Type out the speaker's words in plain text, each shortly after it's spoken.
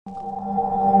I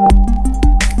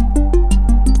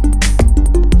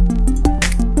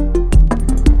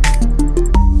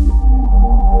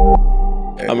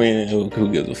mean,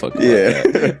 who gives a fuck about Yeah.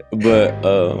 that? But,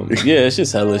 yeah, it's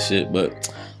just hella shit.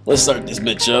 But let's start this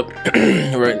bitch up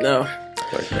right now.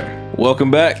 Okay. Welcome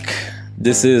back.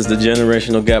 This is the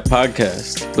Generational Gap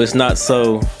Podcast. But it's not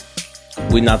so...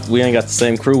 We ain't got the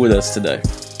same crew with us today.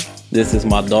 This is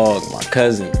my dog, my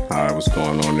cousin. Hi, what's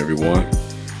going on, everyone?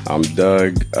 I'm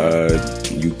Doug.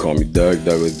 You call me Doug.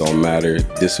 Douglas don't matter.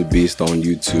 DisaBeast on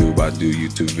YouTube. I do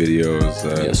YouTube videos.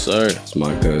 Yes, sir. It's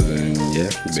my cousin. Yeah,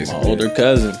 basically. My older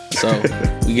cousin. So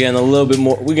we getting a little bit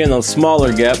more. We getting a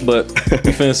smaller gap, but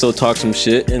we finna still talk some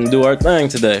shit and do our thing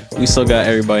today. We still got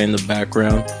everybody in the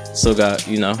background. Still got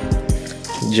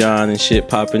John and shit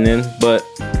popping in, but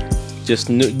just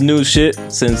new shit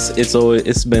since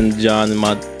it's been John and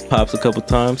my pops a couple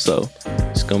times, so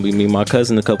it's gonna be me and my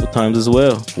cousin a couple times as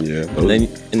well. Yeah,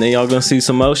 and then y'all gonna see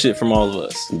some more shit from all of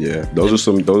us. Yeah, those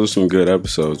are some good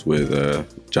episodes with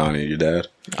Johnny and your dad.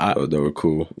 They were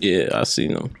cool. Yeah, I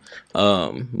seen them.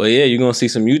 But yeah, you're gonna see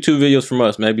some YouTube videos from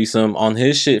us. Maybe some on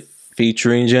his shit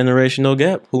featuring Generational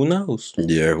Gap. Who knows?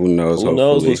 Yeah, who knows? Who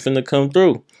knows what's finna come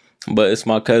through? But it's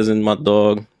my cousin, my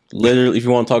dog. Literally, if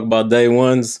you want to talk about day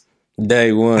one.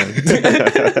 Day one.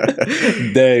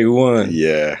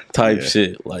 Yeah. Type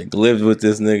shit. Like, lived with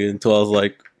this nigga until I was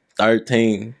like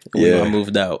 13 when I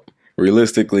moved out.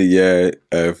 Realistically, yeah,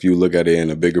 if you look at it in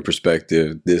a bigger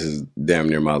perspective, this is damn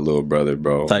near my little brother,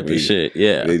 bro. Type of shit,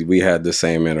 yeah. We had the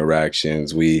same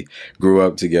interactions. We grew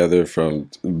up together from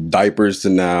diapers to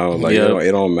now. Like,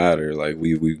 it don't matter. Like,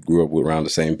 we grew up around the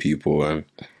same people. And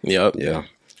yeah.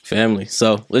 Family.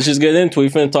 So let's just get into it. We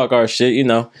finna talk our shit.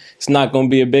 It's not gonna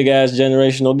be a big ass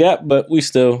generational gap, but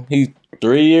he's 3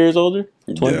 years older.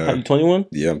 20, yeah. You 21?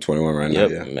 Yeah, I'm 21 right now.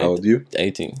 Yeah. How old are you?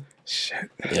 18.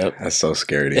 Shit. Yep. That's so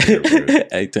scary to hear, bro.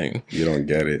 18. You don't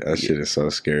get it. That shit is so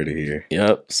scary to hear.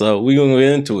 Yep. So we gonna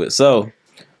get into it. So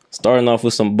starting off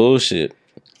with some bullshit.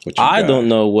 I don't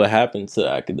know what happened to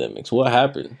Akademics. What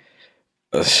happened?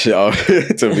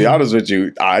 To be honest with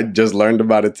you, I just learned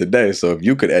about it today. So if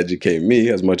you could educate me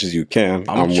as much as you can,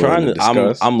 I'm trying to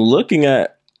discuss. I'm looking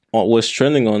at what's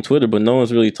trending on Twitter, but no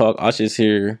one's really talking. I just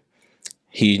hear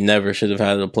he never should have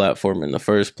had a platform in the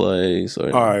first place.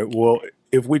 All right. Well,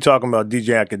 if we talking about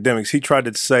DJ Akademics, he tried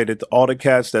to say that all the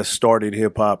cats that started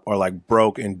hip hop are like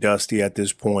broke and dusty at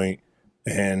this point,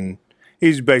 and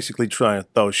he's basically trying to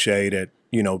throw shade at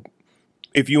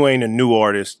if you ain't a new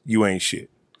artist, you ain't shit.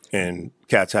 And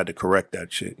cats had to correct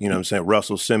that shit. You know what I'm saying?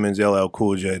 Russell Simmons, LL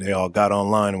Cool J, they all got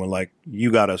online and were like,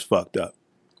 you got us fucked up.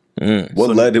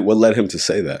 What led him to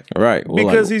say that? Right. Well,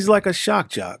 because he's like a shock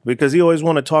jock. Because he always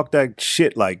want to talk that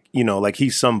shit like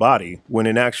he's somebody. When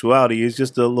in actuality, he's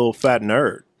just a little fat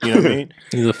nerd. You know what I mean?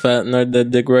 He's a fat nerd that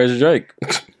dick rides Drake.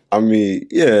 I mean,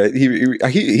 yeah,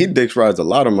 he dick rides a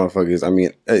lot of motherfuckers. I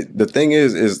mean, the thing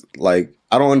is like,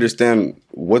 I don't understand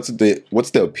what's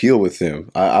the appeal with him.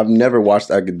 I've never watched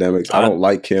Akademics. I don't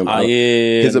like him.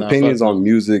 His opinions on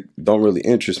music don't really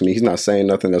interest me. He's not saying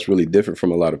nothing that's really different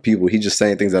from a lot of people. He's just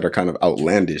saying things that are kind of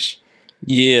outlandish.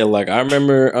 Yeah, like I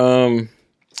remember, I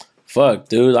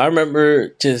remember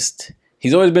just,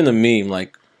 he's always been a meme.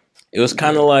 Like, it was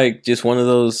kind of like just one of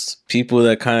those people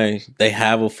that they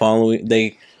have a following.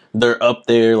 They're up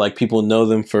there, like people know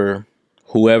them for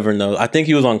whoever knows. I think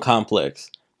he was on Complex.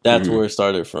 That's where it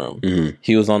started from. Mm-hmm.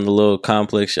 He was on the little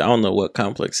Complex. I don't know what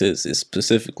Complex is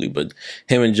specifically, but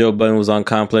him and Joe Budden was on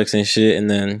Complex and shit. And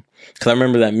then, because I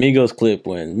remember that Migos clip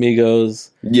when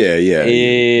Migos... Yeah.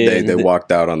 They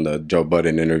walked out on the Joe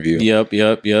Budden interview.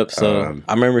 Yep. So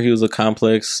I remember he was a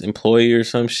Complex employee or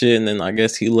some shit. And then I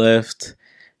guess he left.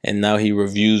 And now he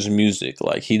reviews music.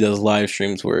 Like, he does live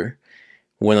streams where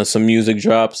when some music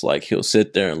drops, like, he'll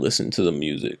sit there and listen to the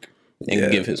music.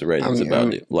 And give his ratings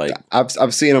about it. Like,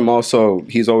 I've seen him also.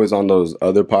 He's always on those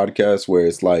other podcasts where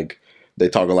it's like they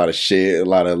talk a lot of shit, a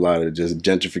lot of just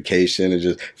gentrification and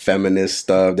just feminist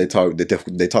stuff. They talk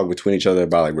between each other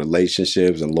about like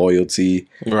relationships and loyalty,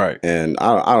 right? And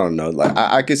I don't know. Like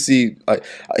I could see like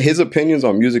his opinions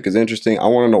on music is interesting. I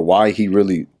want to know why he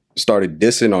really started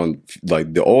dissing on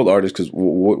like the old artists. Because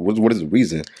what is the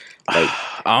reason? Like,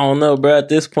 I don't know, bro. At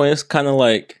this point, it's kind of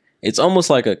like. It's almost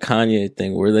like a Kanye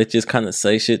thing where they just kind of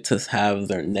say shit to have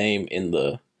their name in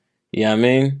the, you know what I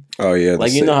mean? Oh, yeah.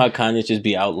 Like, you know how Kanye just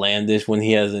be outlandish when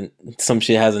some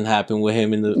shit hasn't happened with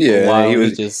him in the while.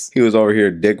 He was over here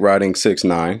dick riding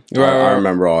 6ix9ine. Right. I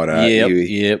remember all that.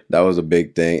 Yep. That was a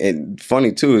big thing. And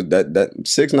funny, too, is that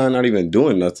 6ix9ine not even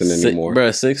doing nothing anymore. Bro,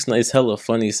 6ix9ine, it's hella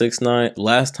funny. 6ix9ine,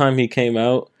 last time he came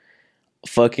out,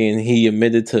 he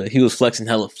admitted to, he was flexing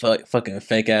hella fucking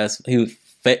fake ass, he was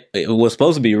it was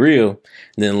supposed to be real.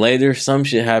 And then later, some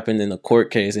shit happened in a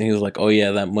court case, and he was like, "Oh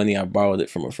yeah, that money I borrowed it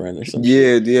from a friend or something."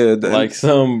 Yeah. Like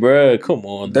bruh, come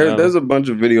on. There's a bunch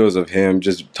of videos of him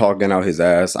just talking out his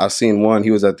ass. I seen one. He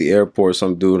was at the airport.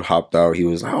 Some dude hopped out. He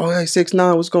was like, "Oh, hey,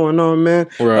 6ix9ine, what's going on, man?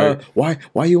 Right?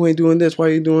 Why you ain't doing this? Why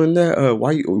you doing that?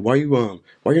 Why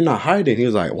you're not hiding?" He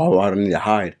was like, "Why do I need to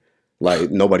hide?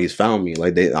 Like nobody's found me.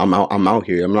 Like I'm out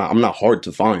here. I'm not hard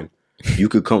to find. You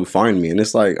could come find me." And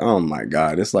it's like, oh my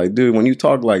God. It's like, dude, when you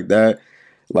talk like that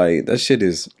shit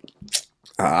is,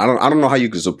 I don't know how you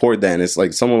could support that. And it's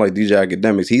like someone like DJ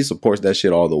Akademics, he supports that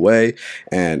shit all the way.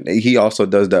 And he also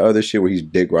does that other shit where he's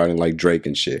dick riding like Drake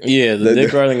and shit. Yeah, the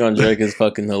dick riding on Drake is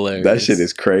fucking hilarious. That shit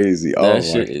is crazy. That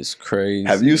shit is crazy.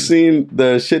 Have you seen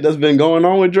the shit that's been going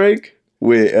on with Drake?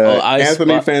 With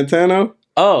Anthony Fantano?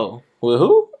 Oh, with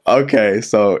who? Okay,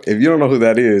 so if you don't know who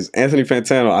that is, Anthony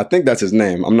Fantano, I think that's his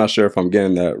name. I'm not sure if I'm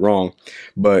getting that wrong,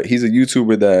 but he's a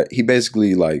YouTuber that he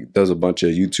basically like does a bunch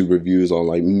of YouTube reviews on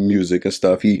like music and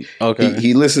stuff. He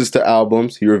listens to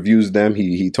albums, he reviews them,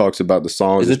 he talks about the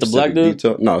songs. Is it the black dude?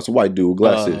 Detail. No, it's a white dude with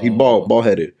glasses. He bald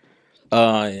headed. Yeah,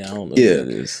 I don't know who that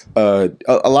is. A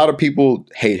lot of people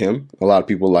hate him. A lot of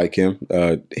people like him.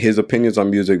 His opinions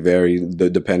on music vary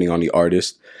depending on the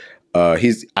artist.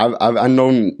 I've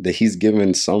known that he's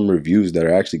given some reviews that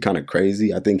are actually kind of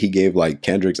crazy. I think he gave like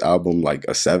Kendrick's album like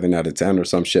a 7 out of 10 or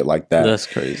some shit like that. That's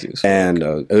crazy. And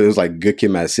it was like Good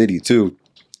Kid, Mad City too.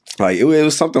 Like it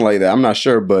was something like that. I'm not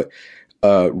sure, but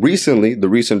recently, the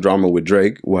recent drama with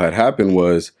Drake, what had happened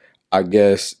was, I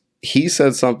guess he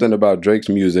said something about Drake's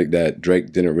music that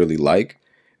Drake didn't really like,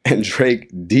 and Drake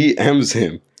DMs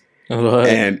him. What?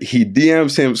 And he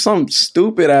DMs him some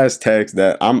stupid ass text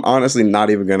that I'm honestly not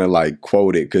even gonna like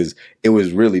quote it because it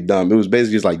was really dumb. It was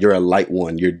basically just like, "You're a light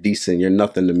one. You're decent. You're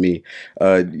nothing to me.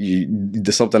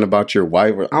 There's something about your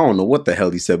wife." Or I don't know what the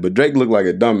hell he said, but Drake looked like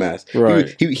a dumbass.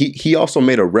 Right. He also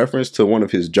made a reference to one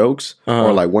of his jokes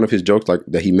or like one of his jokes like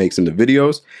that he makes in the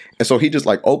videos, and so he just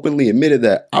like openly admitted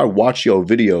that I watch your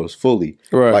videos fully.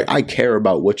 Right. Like I care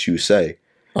about what you say.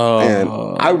 And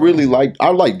I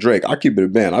like Drake. I keep it a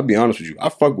band. I'll be honest with you. I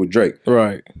fuck with Drake.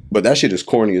 Right. But that shit is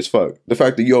corny as fuck. The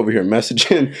fact that you over here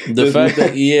messaging. The fact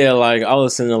that, like I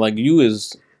was saying, like at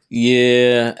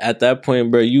that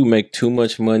point, bro, you make too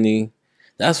much money.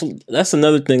 That's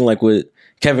another thing, like with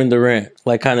Kevin Durant,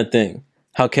 like kind of thing.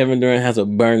 How Kevin Durant has a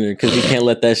burner because he can't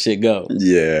let that shit go.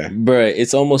 Yeah. Bro,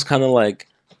 it's almost kind of like,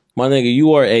 my nigga,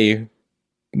 you are a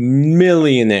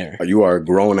millionaire. You are a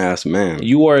grown-ass man.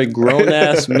 You are a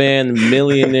grown-ass man,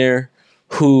 millionaire,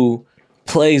 who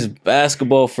plays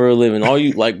basketball for a living. All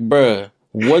you, like, bruh,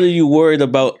 what are you worried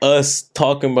about us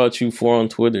talking about you for on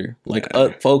Twitter? Like,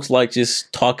 folks like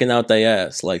just talking out their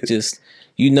ass. Like, just,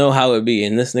 you know how it be.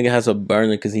 And this nigga has a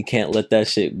burner because he can't let that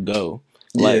shit go.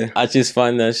 Like, I just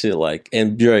find that shit like,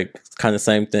 and Drake, kind of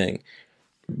same thing.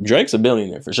 Drake's a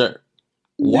billionaire for sure.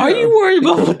 Why are you worried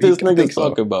about what this nigga's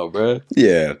talking about, bro?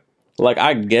 Yeah. Like,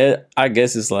 I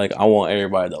guess it's like, I want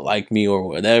everybody to like me or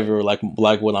whatever, like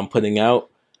what I'm putting out.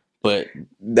 But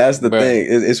that's the thing.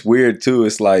 It's weird too.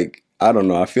 It's like, I don't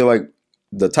know. I feel like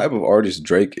the type of artist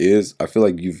Drake is, I feel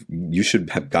like you should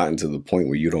have gotten to the point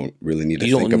where you don't really need to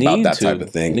think about that type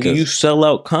of thing. Nigga, you sell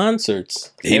out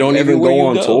concerts. You don't even go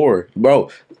on tour.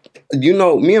 Bro, you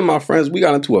know, me and my friends, we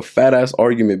got into a fat ass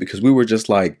argument because we were just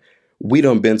like, we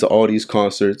done been to all these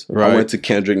concerts. Right. I went to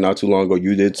Kendrick not too long ago.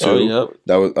 You did too. Oh, yep.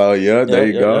 That was there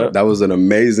you go. Yep. That was an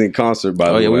amazing concert, by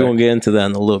the way. We're gonna get into that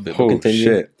in a little bit. Oh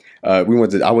shit. I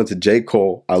went to J.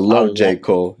 Cole. I love J.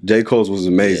 Cole. J. Cole's was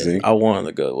amazing. Yeah, I wanted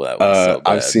to go. That was so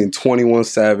bad. I've seen 21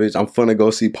 Savage. I'm finna go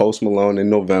see Post Malone in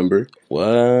November.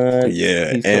 What?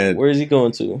 Yeah. Where is he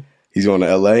going to? He's going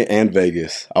to LA and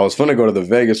Vegas. I was finna go to the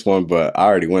Vegas one, but I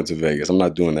already went to Vegas. I'm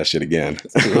not doing that shit again.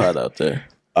 It's too hot out there.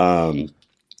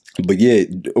 But yeah,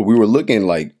 we were looking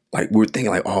like we were thinking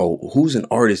like, oh, who's an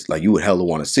artist like you would hella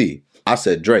want to see? I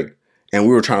said Drake. And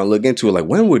we were trying to look into it. Like,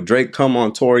 when would Drake come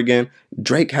on tour again?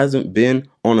 Drake hasn't been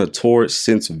on a tour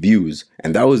since Views.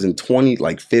 And that was in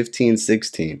 2015,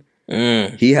 16.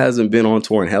 He hasn't been on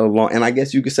tour in hella long. And I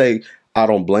guess you could say I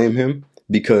don't blame him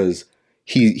because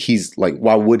he's like,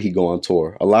 why would he go on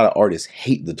tour? A lot of artists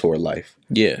hate the tour life.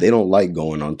 Yeah. They don't like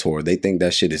going on tour. They think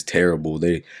that shit is terrible.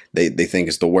 They think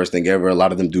it's the worst thing ever. A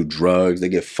lot of them do drugs. They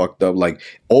get fucked up. Like,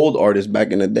 old artists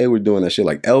back in the day were doing that shit.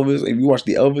 Like Elvis. If you watch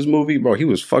the Elvis movie, bro, he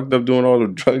was fucked up doing all the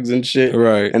drugs and shit.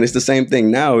 Right. And it's the same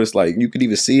thing now. It's like, you could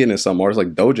even see it in some artists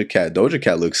like Doja Cat. Doja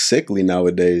Cat looks sickly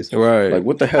nowadays. Right. Like,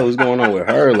 what the hell is going on with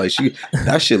her? Like,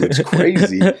 that shit looks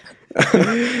crazy.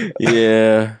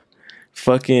 Yeah.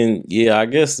 fucking yeah, I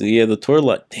guess the tour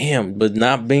like damn, but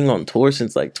not being on tour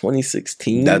since like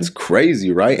 2016. That's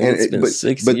crazy, right? And it's been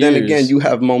 6 but years. then again, you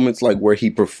have moments like where he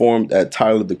performed at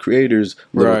Tyler the Creator's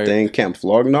little Right. thing, Camp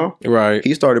Flognaw. Right.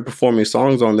 He started performing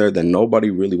songs on there that nobody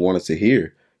really wanted to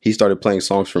hear. He started playing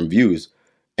songs from Views,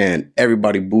 and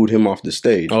everybody booed him off the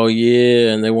stage. Oh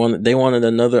yeah, and they wanted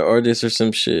another artist or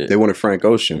some shit. They wanted Frank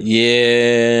Ocean.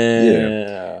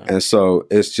 Yeah. And so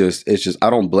it's just I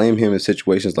don't blame him in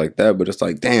situations like that, but it's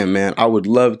like, damn man, I would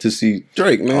love to see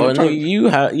Drake, man. Oh no, you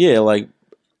have like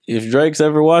if Drake's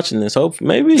ever watching this, hope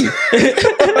maybe. Shut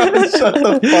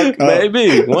the fuck up.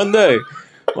 Maybe one day.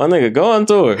 My nigga, go on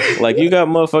tour. Like you got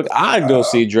motherfucker. I'd go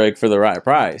see Drake for the right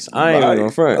price. I ain't even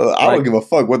gonna front. I don't give a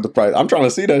fuck what the price. I'm trying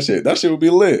to see that shit. That shit would be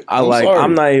lit.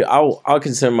 I'm not. I'll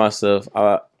consider myself.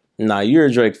 Nah, you're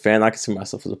a Drake fan. I consider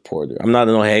myself a supporter. I'm not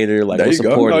no hater. Like there a you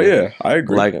supporter. go. Oh yeah, I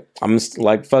agree. Like I'm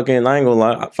like fucking. I ain't gonna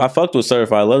lie. I fucked with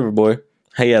Certified Lover Boy.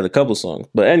 He had a couple songs,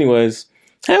 but anyways,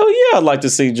 hell yeah, I'd like to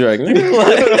see Drake.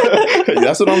 Nigga. Like,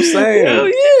 that's what I'm saying. Hell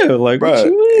yeah, like bro, what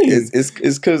you mean? It's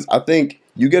because I think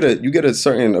you get a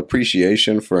certain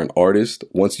appreciation for an artist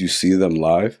once you see them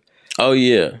live. Oh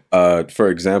yeah. For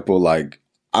example, like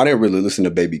I didn't really listen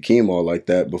to Baby Keem all like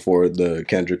that before the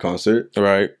Kendrick concert.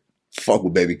 Right. Fuck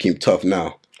with Baby Keem tough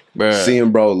now. Bruh.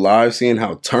 Seeing bro live, seeing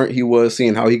how turnt he was,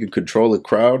 seeing how he could control a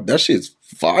crowd, that shit's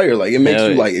fire. Like it makes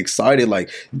you like excited. Like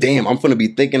damn, I'm gonna be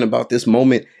thinking about this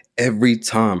moment every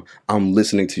time I'm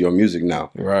listening to your music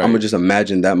now. Right. I'm gonna just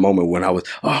imagine that moment when I was,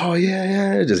 oh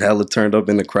yeah, just hella turned up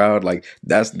in the crowd. Like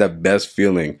that's the best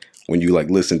feeling when you like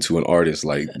listen to an artist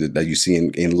like that you see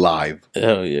in live.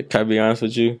 Hell yeah. Can I be honest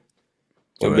with you?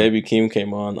 When Baby Keem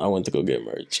came on, I went to go get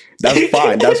merch. That's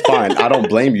fine. That's fine. I don't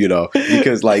blame you though,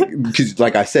 because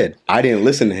like I said, I didn't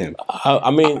listen to him.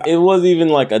 I mean, it wasn't even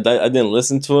like I didn't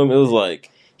listen to him. It was like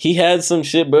he had some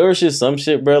shit, but it was just some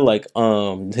shit, bro. Like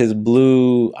his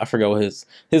Blue, I forgot what his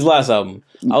last album.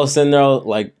 I was sitting there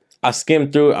like I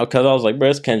skimmed through it because I was like,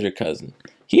 bro, it's Kendrick Cousin.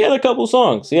 He had a couple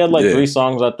songs. He had like 3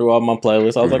 songs I threw on my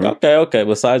playlist. I was like, okay.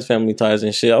 Besides Family Ties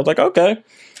and shit, I was like, okay.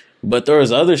 But there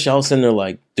was other shit I was in there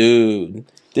like, dude,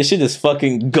 this shit is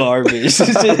fucking garbage. This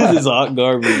shit is hot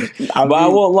garbage. But I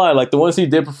won't lie, like the ones he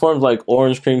did perform, like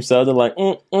Orange Cream Soda, like,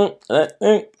 this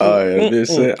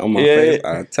shit on my face,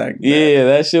 I attacked that. Yeah,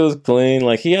 that shit was clean.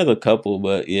 Like he had a couple,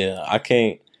 but yeah, I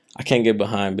can't get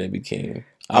behind Baby King.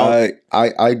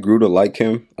 I grew to like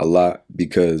him a lot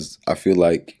because I feel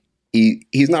like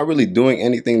he's not really doing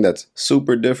anything that's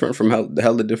super different from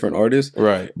hella different artists.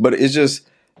 Right. But it's just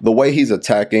the way he's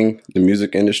attacking the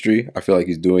music industry, I feel like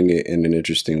he's doing it in an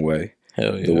interesting way.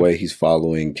 Hell yeah. The way he's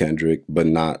following Kendrick, but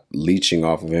not leeching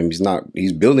off of him.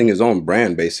 He's building his own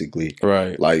brand, basically.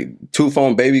 Right. Like,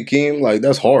 2-Phone Baby Keem, like,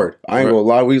 that's hard. I ain't gonna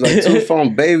lie. He's like,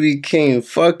 2-Phone Baby Keem,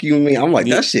 fuck you, me. I'm like,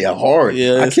 that shit hard.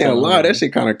 Yeah, I can't lie. That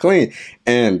shit kind of clean.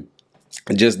 And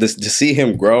just to see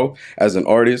him grow as an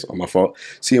artist, my fault,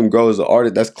 see him grow as an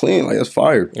artist, that's clean. Like, that's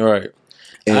fire. Right.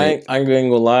 And I ain't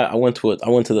gonna lie. I went to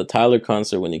the Tyler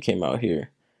concert when he came out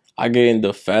here. I gained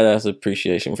the fat ass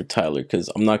appreciation for Tyler because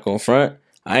I'm not gonna front.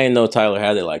 I ain't know Tyler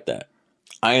had it like that.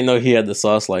 I ain't know he had the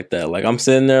sauce like that. Like I'm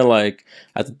sitting there like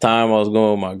at the time I was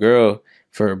going with my girl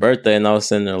for her birthday, and I was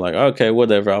sitting there like, okay,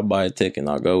 whatever, I'll buy a ticket and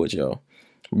I'll go with y'all.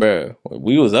 Bruh,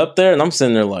 we was up there and I'm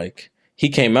sitting there like he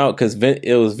came out because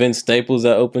it was Vince Staples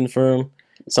that opened for him.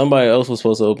 Somebody else was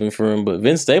supposed to open for him, but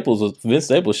Vince Staples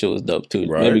shit was dope too.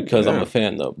 Right, maybe because I'm a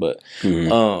fan though. But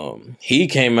he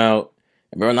came out,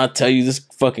 bro, and I tell you, this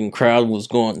fucking crowd was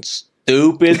going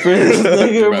stupid for this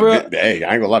nigga, bro. Hey,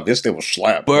 I ain't gonna lie, this thing was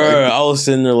slap. Bro, I was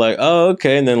sitting there like, oh,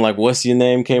 okay. And then like, What's Your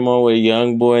Name came on with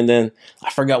Youngboy, and then I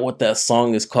forgot what that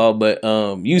song is called, but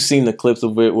you seen the clips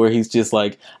of it where he's just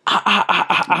like,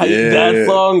 that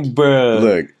song, bro.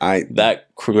 Look, that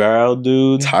crowd,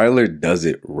 dude. Tyler does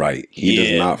it right. He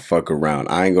does not fuck around.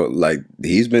 I ain't gonna like.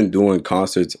 He's been doing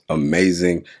concerts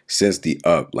amazing since the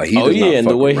up. Like he. Does not and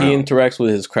fuck the way around. he interacts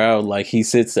with his crowd, like he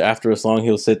sits after a song,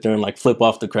 he'll sit there and like flip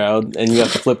off the crowd, and you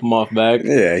have to flip him off back.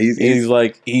 Yeah, he's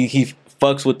like he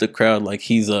fucks with the crowd like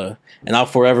he's a. And I'll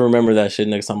forever remember that shit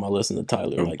next time I listen to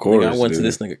Tyler. Of course, I went to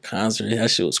this nigga concert. That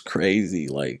shit was crazy.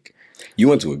 Like. You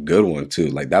went to a good one too.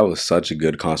 Like that was such a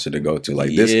good concert to go to.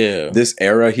 Like this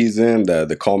era he's in,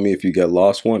 the Call Me If You Get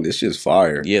Lost one, this shit's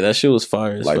fire. Yeah, that shit was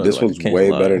fire. Like this one's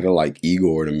way better than like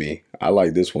Igor to me. I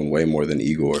like this one way more than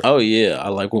Igor. Oh yeah, I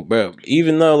like bro.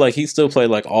 Even though like he still played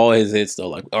like all his hits though,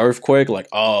 like Earthquake, like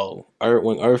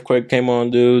when Earthquake came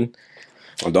on, dude.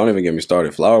 Oh, don't even get me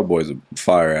started. Flower Boy's a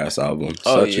fire ass album.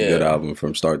 Such a good album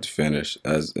from start to finish.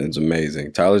 It's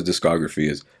amazing. Tyler's discography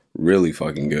is really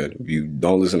fucking good. If you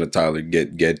don't listen to Tyler,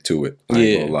 get to it. I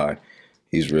ain't gonna lie.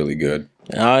 He's really good.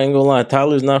 I ain't gonna lie,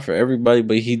 Tyler's not for everybody,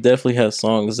 but he definitely has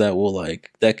songs that will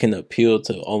that can appeal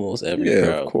to almost every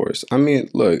crowd. Of course. I mean,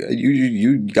 look,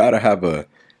 you gotta have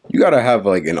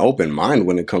like an open mind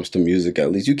when it comes to music.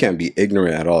 At least you can't be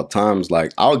ignorant at all times.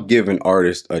 Like, I'll give an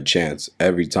artist a chance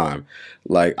every time.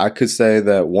 Like, I could say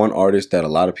that one artist that a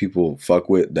lot of people fuck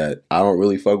with that I don't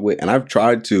really fuck with, and I've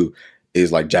tried to,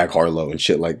 is like Jack Harlow and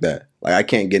shit like that. Like, I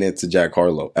can't get into Jack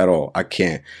Harlow at all. I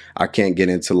can't get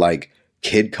into like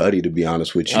Kid Cudi, to be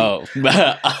honest with you. Oh,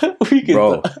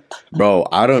 bro,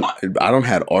 I don't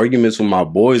had arguments with my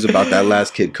boys about that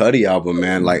last Kid Cudi album,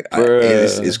 man. Like,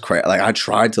 it's crazy. Like, I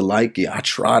tried to like it. I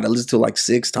listened to it like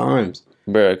 6 times.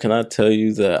 Bro, can I tell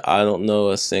you that I don't know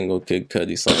a single Kid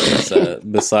Cudi song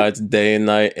besides Day and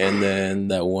Night and then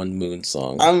that one Moon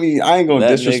song. I mean, I ain't gonna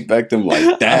disrespect him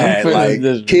like that. Like,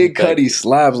 Kid Cudi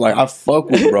slaps. Like, I fuck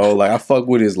with bro. Like, I fuck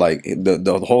with his, like,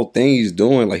 the whole thing he's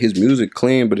doing. Like, his music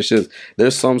clean, but it's just,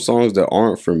 there's some songs that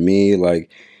aren't for me.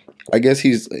 Like, I guess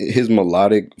his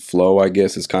melodic flow, I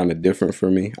guess, is kind of different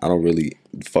for me. I don't really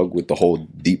fuck with the whole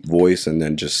deep voice and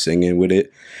then just singing with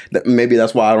it. Maybe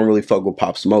that's why I don't really fuck with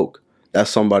Pop Smoke. That's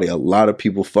somebody a lot of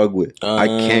people fuck with. I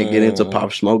can't get into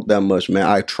Pop Smoke that much, man.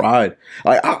 I tried.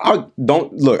 Like, I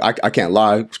don't look. I can't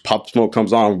lie. Pop Smoke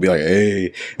comes on, I'll be like,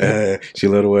 hey, she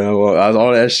let away,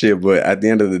 all that shit. But at the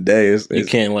end of the day, you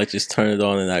can't like just turn it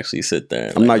on and actually sit there.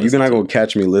 And, I'm not. You're not gonna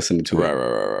catch me listening to it.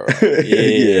 Right.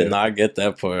 Yeah. No, I get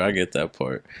that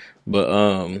part.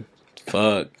 But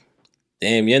fuck,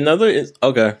 damn. Yeah, another is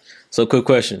okay. So, quick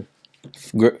question: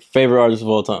 favorite artist of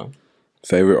all time.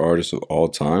 Favorite artist of all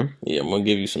time? Yeah, I'm gonna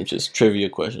give you some just trivia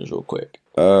questions real quick.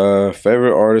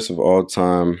 Favorite artist of all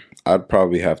time? I'd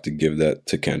probably have to give that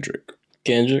to Kendrick.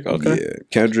 Kendrick, okay. Yeah,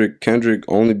 Kendrick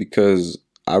only because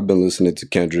I've been listening to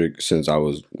Kendrick since I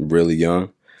was really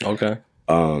young. Okay.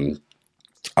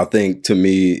 I think to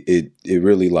me it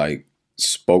really like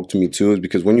spoke to me too, is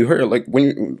because when you heard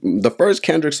the first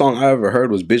Kendrick song I ever heard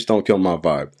was "Bitch Don't Kill My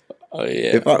Vibe." Oh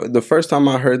yeah. The first time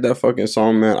I heard that fucking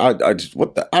song, man, I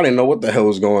didn't know what the hell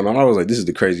was going on. I was like, this is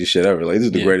the craziest shit ever. Like, this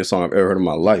is the greatest song I've ever heard in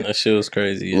my life. That shit was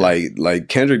crazy. Yeah. Like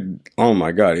Kendrick, oh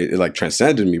my God, it like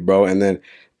transcended me, bro. And then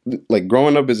like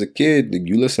growing up as a kid,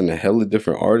 you listen to hella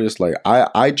different artists. Like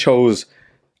I chose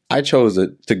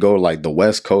to go like the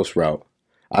West Coast route.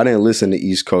 I didn't listen to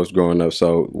East Coast growing up,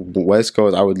 so West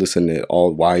Coast, I would listen to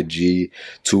all YG,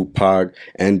 Tupac,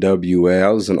 NWA. I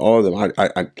listened to all of them.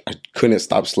 I couldn't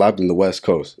stop slapping the West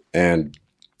Coast, and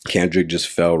Kendrick just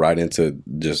fell right into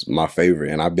just my favorite.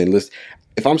 And I've been listening.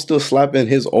 If I'm still slapping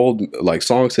his old like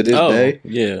songs to this day,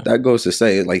 yeah, that goes to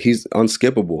say like he's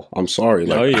unskippable. I'm sorry.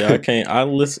 Like, I can't.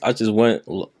 I just went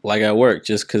like at work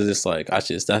just because it's like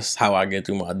that's how I get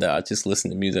through my day. I just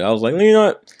listen to music. I was like, you know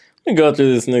what? Let me go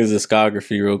through this nigga's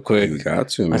discography real quick. You got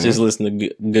to, man. I just listened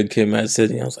to Good Kid, Mad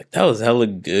City. And I was like, that was hella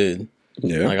good.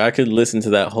 Yeah. Like, I could listen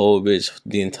to that whole bitch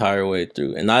the entire way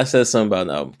through. And I said something about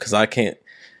the album because I can't.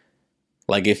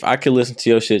 Like, if I could listen to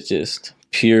your shit just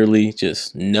purely,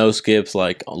 just no skips,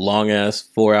 like a long ass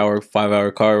 4-hour,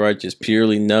 5-hour car ride, just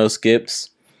purely no skips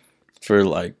for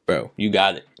like, bro, you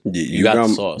got it. Yeah, you got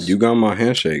the sauce. You got my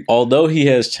handshake. Although he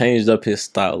has changed up his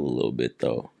style a little bit,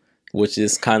 though, which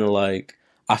is kind of like.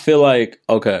 I feel like,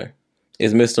 okay,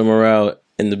 is Mr. Morale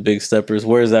in the Big Steppers?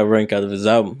 Where does that rank out of his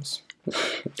albums?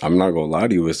 I'm not gonna lie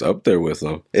to you, it's up there with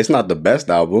them. It's not the best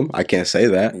album, I can't say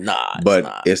that. Nah,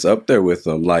 but it's up there with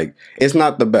them. Like, it's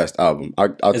not the best album. I'll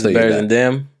tell you that. Is it better than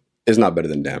Damn? It's not better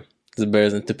than Damn. Is it better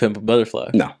than To Pimp a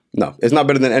Butterfly? No, it's not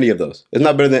better than any of those. It's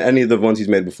not better than any of the ones he's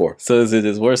made before. So is it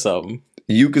his worst album?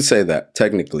 You could say that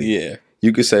technically. Yeah,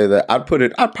 you could say that. I'd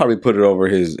probably put it over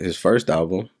his first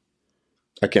album.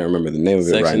 I can't remember the name of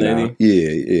it right now.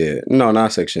 Yeah. No,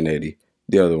 not Section 80.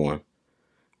 The other one.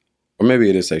 Or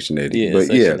maybe it is Section 80. Yeah, but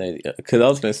Section 80. Because I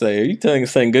was going to say, are you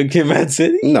saying Good Kid, Mad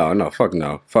City? No, fuck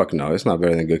no. It's not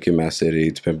better than Good Kid, Mad City,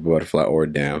 To Pimp a Butterfly, or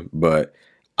Damn. But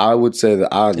I would say that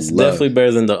it's definitely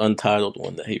better than the Untitled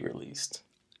one that he released.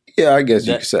 Yeah, I guess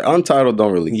you could say. Untitled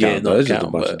don't really count, though. It's just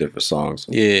a bunch of different songs.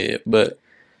 Yeah, but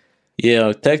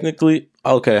yeah, technically,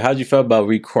 okay, how'd you feel about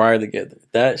We Cry Together?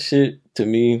 That shit, to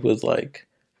me, was like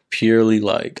purely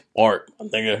like art, my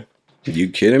nigga. You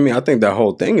kidding me? I think that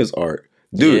whole thing is art.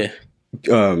 Dude,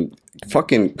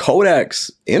 fucking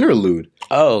Kodak's interlude.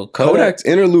 Oh, Kodak's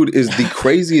interlude is the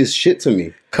craziest shit to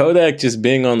me. Kodak just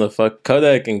being on the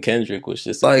Kodak and Kendrick was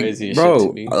just the craziest shit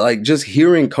to me. Like, just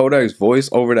hearing Kodak's voice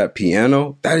over that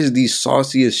piano, that is the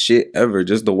sauciest shit ever.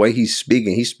 Just the way he's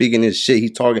speaking his shit.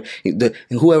 He's talking.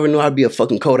 Whoever knew I'd be a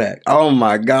fucking Kodak. Oh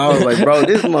my God. I was like, bro,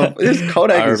 this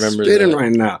Kodak is spitting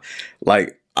right now.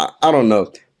 Like, I don't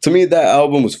know. To me, that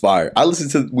album was fire.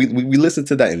 We listened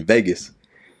to that in Vegas.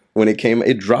 when it came,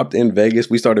 it dropped in Vegas.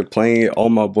 We started playing it. All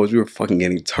my boys, we were fucking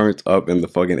getting turned up in the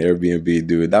fucking Airbnb,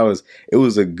 dude. It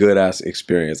was a good ass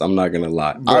experience. I'm not gonna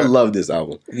lie. Bruh. I love this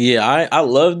album. Yeah, I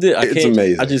loved it. It's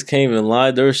amazing. I just can't even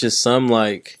lie. There was just some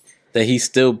like that he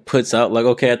still puts out. Like,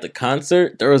 okay, at the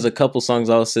concert, there was a couple songs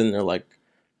I was sitting there like,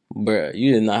 bruh,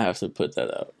 you did not have to put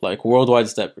that out. Like Worldwide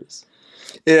Steppers.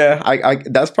 Yeah, I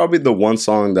that's probably the one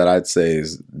song that I'd say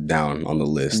is down on the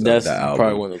list. That's of that album.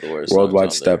 probably one of the worst.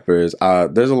 Worldwide songs out Steppers.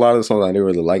 There's a lot of songs I didn't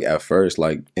really like at first,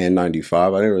 like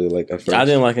N95. I didn't really like at first. I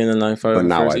didn't like it in the 95 but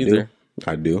now first I either. do.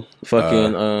 I do.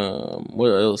 Fucking what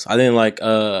else? I didn't like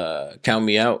Count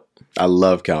Me Out. I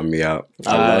love Count Me Out.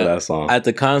 I love that song. At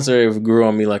the concert, it grew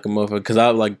on me like a motherfucker. Because I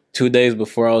like 2 days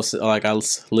before I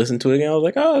listened to it again. I was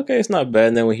like, oh, okay, it's not bad.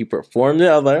 And then when he performed it,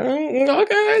 I was like,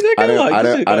 okay, I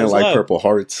didn't like Purple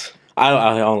Hearts.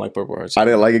 I don't like Purple Hearts. I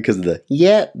didn't like it because of the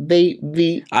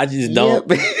baby. I just don't.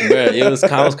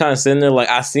 Bruh, I was kind of sitting there like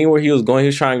I seen where he was going. He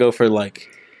was trying to go for like.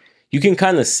 You can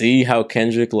kind of see how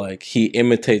Kendrick like he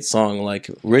imitates song. Like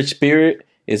Rich Spirit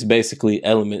is basically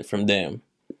Element from Damn.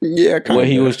 Yeah, kind of. What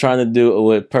he was trying to do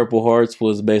with Purple Hearts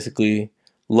was basically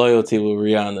Loyalty with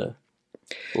Rihanna.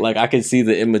 Like I could see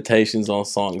the imitations on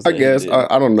songs. I guess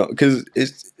I don't know because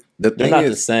it's the thing. They're not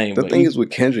is, the same. The thing is with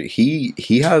Kendrick,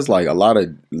 he has like a lot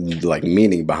of like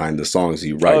meaning behind the songs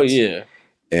he writes. Oh yeah,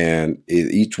 and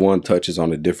each one touches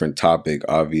on a different topic,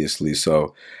 obviously.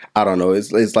 So I don't know.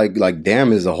 It's like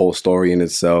Damn is a whole story in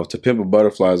itself. To Pimp a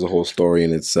Butterfly is a whole story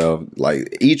in itself.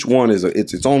 Like each one is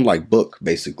its own like book,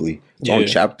 basically, its own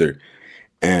chapter.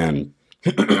 And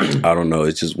I don't know.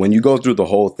 It's just when you go through the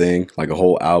whole thing, like a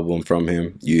whole album from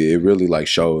him, it really like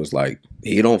shows like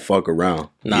he don't fuck around.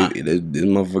 Nah, this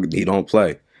motherfucker, he don't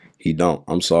play. He don't.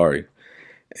 I'm sorry.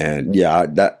 And yeah,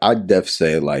 I'd def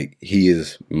say like he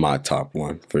is my top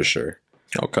one for sure.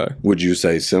 Okay. Would you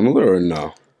say similar or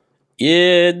no?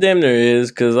 Yeah, damn there is,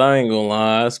 because I ain't gonna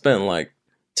lie. I spent like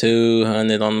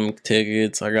 $200 on them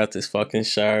tickets. I got this fucking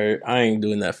shirt. I ain't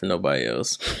doing that for nobody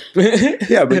else.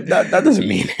 Yeah, but that doesn't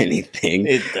mean anything.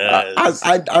 It does.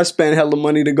 I spent hella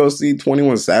money to go see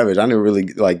 21 Savage. I didn't really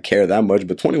like care that much,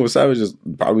 but 21 Savage is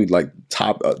probably like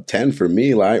top 10 for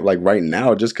me. Like right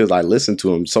now, just because I listen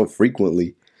to him so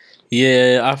frequently.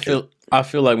 Yeah, I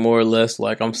feel like more or less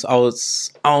like I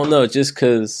don't know, just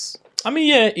because. I mean,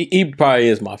 yeah, he probably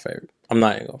is my favorite. I'm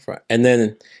not even gonna front. And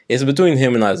then it's between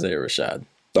him and Isaiah Rashad.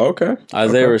 Okay.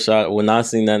 Isaiah Rashad, when I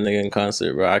seen that nigga in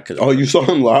concert, bro, I could. Oh, you saw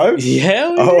him live?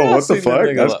 Yeah. Oh, what the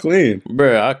fuck? That's clean.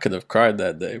 Bro, I could have cried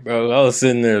that day, bro. I was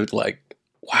sitting there like,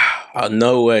 wow,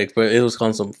 no way. But it was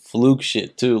on some fluke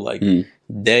shit too. Like,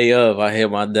 day of, I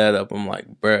hit my dad up. I'm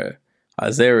like, bro,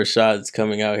 Isaiah Rashad is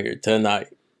coming out here tonight.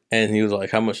 And he was like,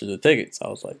 how much are the tickets? I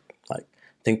was like, I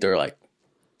think they're like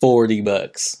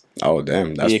 $40. Oh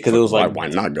damn! That's because it was like, why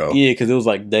not go? Yeah, because it was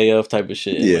like day of type of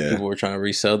shit. Yeah, like people were trying to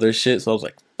resell their shit, so I was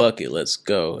like, "Fuck it, let's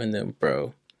go." And then,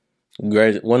 bro,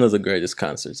 one of the greatest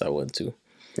concerts I went to.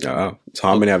 So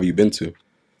how many have you been to?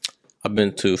 I've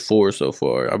been to 4 so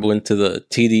far. I went to the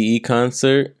TDE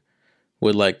concert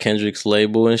with like Kendrick's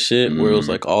label and shit, where it was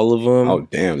like all of them. Oh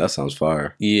damn, that sounds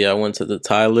fire. Yeah, I went to the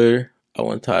Tyler, I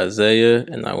went to Isaiah,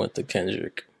 and I went to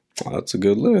Kendrick. Oh, that's a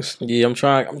good list. Yeah, I'm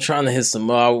trying to hit some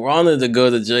more. I wanted to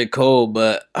go to J. Cole,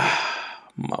 but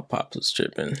my pops was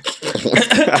tripping.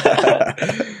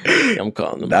 I'm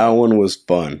calling him. That one was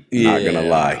fun. Yeah. Not gonna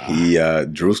lie.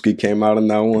 Drewski came out in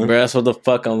that one. Bro, that's what the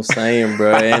fuck I'm saying,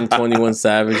 bro. And 21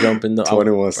 Savage jumping the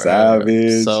 21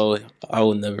 Savage. So I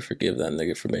will never forgive that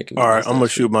nigga for making me. All right, I'm gonna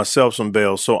shoot myself some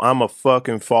bail. So I'm a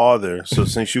fucking father. So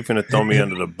since you finna throw me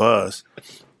under the bus,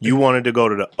 you wanted to go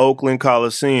to the Oakland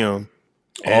Coliseum.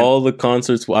 All the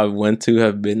concerts I went to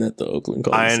have been at the Oakland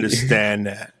Coliseum. I understand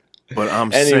that. But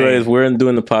anyways, we're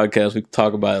doing the podcast. We can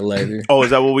talk about it later. Oh,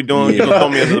 is that what we're doing? Yeah. You're going to throw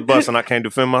me under the bus and I can't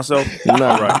defend myself? No,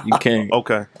 right. You can't.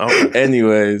 Okay.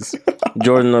 Anyways,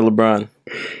 Jordan or LeBron?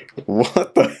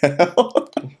 What the hell?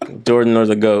 Jordan or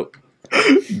the GOAT?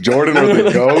 Jordan or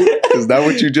the GOAT? Is that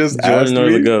what you just asked me? Jordan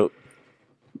or the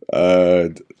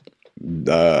GOAT?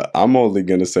 I'm only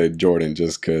going to say Jordan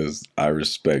just because I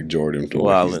respect Jordan for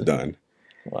what he's done.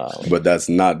 Wow. But that's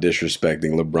not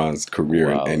disrespecting LeBron's career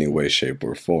in any way, shape,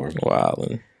 or form.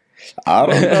 Wildin'. I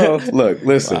don't know. Look,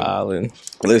 listen.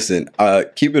 Listen,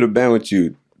 keep it a band with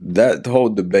you. That whole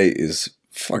debate is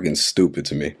fucking stupid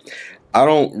to me. I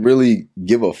don't really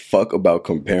give a fuck about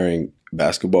comparing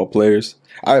basketball players.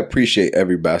 I appreciate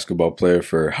every basketball player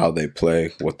for how they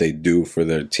play, what they do for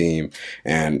their team,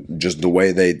 and just the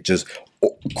way they just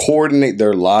coordinate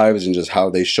their lives and just how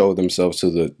they show themselves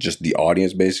to the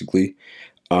audience, basically.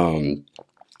 And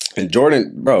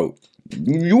Jordan, bro,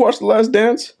 You watched The Last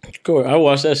Dance? Of course, I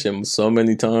watched that shit so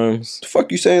many times. The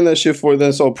fuck you saying that shit for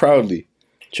then so proudly?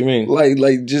 What you mean?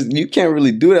 Like, just you can't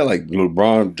really do that. Like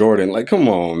LeBron, Jordan. Like, come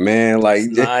on, man.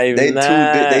 Like,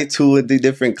 they two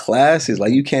different classes.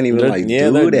 Like, you can't even do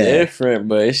that. Different,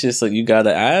 but it's just like you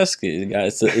gotta ask it.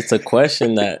 It's a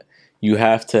question that you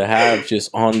have to have just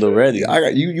on the ready. I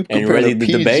got you and ready to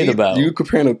debate about. You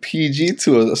comparing a PG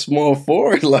to a small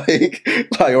forward, like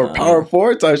or power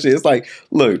forward type shit. It's like,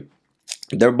 look,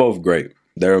 they're both great.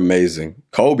 They're amazing.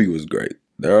 Kobe was great.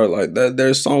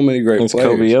 There's so many great players.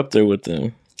 Kobe up there with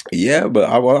them. Yeah, but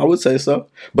I would say so.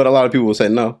 But a lot of people would say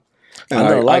no. And I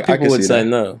know a lot of people would say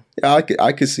no. Yeah,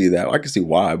 I could see that. I could see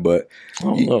why, but I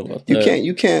don't know about that.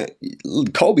 You can't.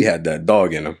 Kobe had that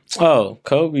dog in him. Oh,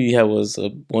 Kobe was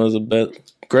one of the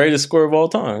greatest scorer of all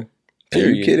time. Period.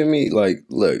 Are you kidding me? Like,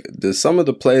 look, some of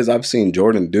the plays I've seen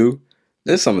Jordan do,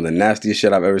 there's some of the nastiest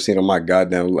shit I've ever seen on my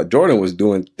goddamn. Like, Jordan was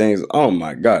doing things. Oh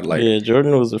my god! Like, yeah,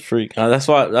 Jordan was a freak. That's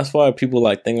why people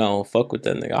think I don't fuck with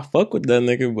that nigga. I fuck with that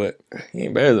nigga, but he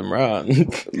ain't better than Bron.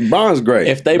 Bron's great.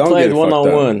 If they played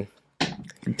 1-on-1,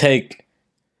 take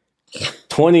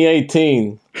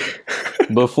 2018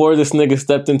 before this nigga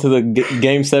stepped into the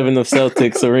Game 7 of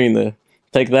Celtics arena.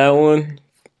 Take that one,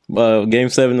 Game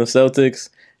 7 of Celtics,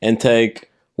 and take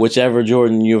whichever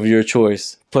Jordan of your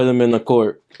choice. Put him in the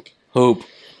court. Hoop.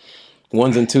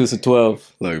 1s and 2s to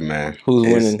 12. Look, man. Who's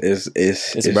winning?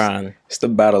 It's Bron. It's the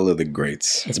battle of the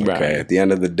greats. It's Bron. Okay. At the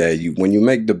end of the day, when you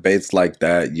make debates like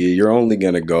that, you're only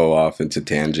gonna go off into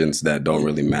tangents that don't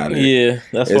really matter. Yeah,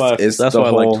 that's why I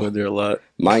like Twitter a lot.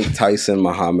 Mike Tyson,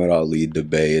 Muhammad Ali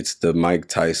debate. It's the Mike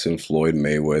Tyson, Floyd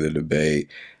Mayweather debate.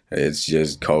 It's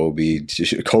just Kobe,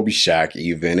 Shaq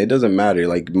even. It doesn't matter.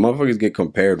 Like, motherfuckers get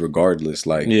compared regardless.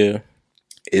 Like, yeah.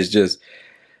 It's just,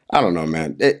 I don't know,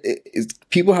 man.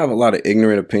 People have a lot of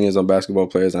ignorant opinions on basketball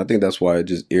players, and I think that's why it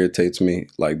just irritates me.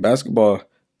 Like, basketball,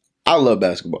 I love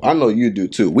basketball. I know you do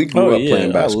too. We grew up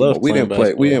playing basketball. I love playing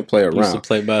basketball. We didn't play around. We used to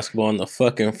play basketball in the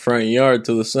fucking front yard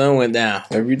till the sun went down.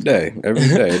 Every day.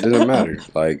 It doesn't matter.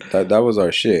 Like, that was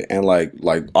our shit. And like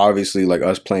obviously, like,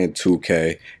 us playing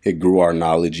 2K, it grew our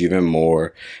knowledge even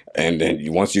more. And then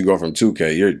once you go from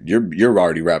 2K, you're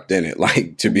already wrapped in it.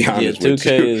 Like, to be honest,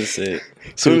 2K is it.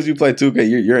 As soon as you play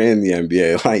 2K, you're in the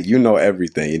NBA. Like, you know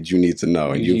everything that you need to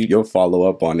know, and you'll follow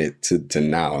up on it to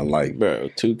now. And like, bro,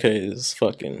 2K is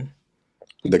fucking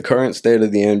the current state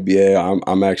of the NBA.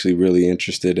 I'm actually really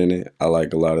interested in it. I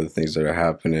like a lot of the things that are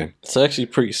happening. It's actually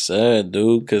pretty sad,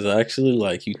 dude. Because actually,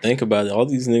 like, you think about it, all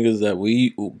these niggas that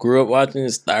we grew up watching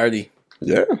is 30.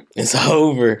 Yeah, it's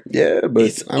over. Yeah, but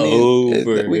it's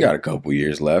over. We got a couple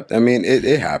years left. I mean,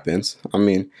 it happens. I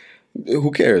mean,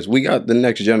 who cares? We got the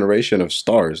next generation of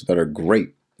stars that are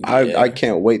great. Yeah. I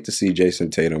can't wait to see Jason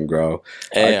Tatum grow.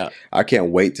 Yeah. I can't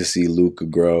wait to see Luka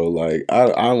grow. Like,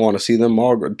 I want to see them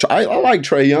all grow. I like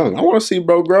Trae Young. I want to see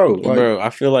bro grow. Like, bro, I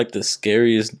feel like the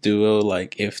scariest duo,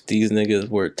 like, if these niggas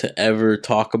were to ever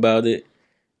talk about it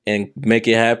and make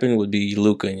it happen, would be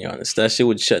Luka and Giannis. That shit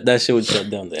would shut down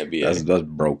the NBA. That's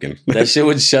broken. That shit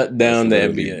would shut down the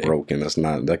NBA. Broken.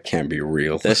 That can't be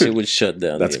real. That shit would shut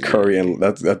down. That's the NBA. Curry and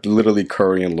that's literally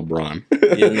Curry and LeBron.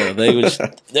 Yeah, no, they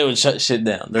would shut shit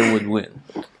down. They would win.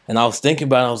 And I was thinking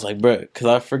about it. I was like, bro, because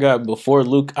I forgot before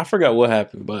Luka. I forgot what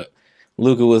happened, but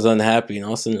Luka was unhappy, and I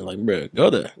was sitting there like, bro,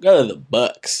 go to the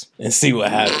Bucks and see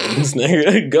what happens.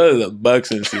 Nigga, go to the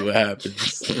Bucks and see what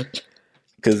happens.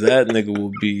 Because that nigga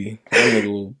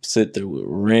will sit there with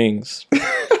rings.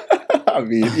 I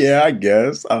mean, yeah, I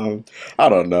guess. I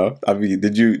don't know. I mean,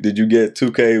 did you get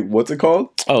 2K? What's it called?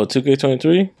 Oh,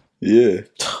 2K23. Yeah,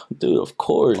 dude. Of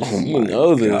course, you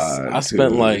know this. I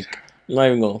spent I'm not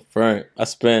even gonna front. I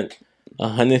spent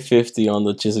 $150 on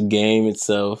the just game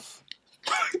itself.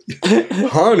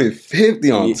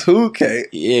 $150 on 2K.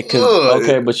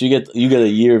 Yeah, but you get a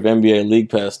year of NBA League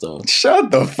Pass though.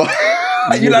 Shut the fuck.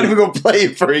 You're not even gonna play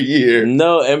it for a year.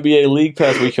 No, NBA League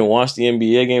Pass where you can watch the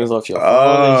NBA games off your phone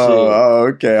and shit. Oh,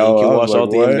 okay. And you can watch all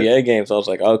the NBA games. I was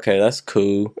like, okay, that's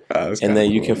cool. And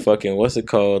then you can fucking, what's it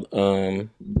called? And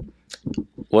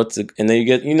then you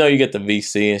get the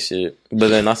VC and shit. But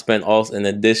then I spent an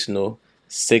additional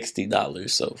 $60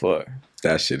 so far.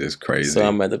 That shit is crazy. So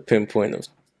I'm at the pinpoint of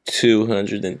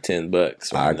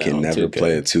 $210. I can never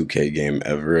play a 2K game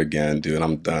ever again, dude.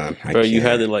 I'm done. Bro, you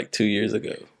had it like 2 years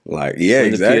ago. Like, yeah,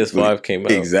 when exactly. The PS5 came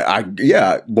out. Exactly.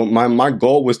 But my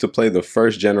goal was to play the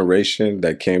first generation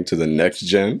that came to the next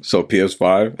gen, so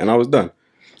PS5, and I was done.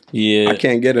 Yeah. I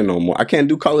can't get it no more. I can't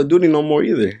do Call of Duty no more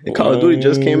either. And Call of Duty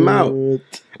just came out.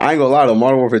 I ain't gonna lie, though,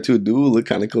 Modern Warfare 2 do look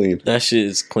kind of clean. That shit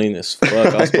is clean as fuck.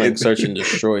 I was playing Search and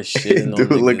Destroy shit. It do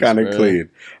look kind of clean.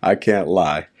 I can't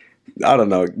lie. I don't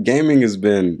know. Gaming it's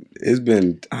been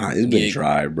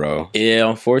dry, bro. Yeah,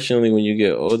 unfortunately, when you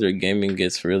get older, gaming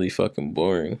gets really fucking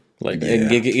boring. Like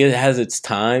it has its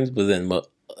times, but then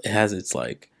it has its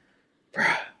like,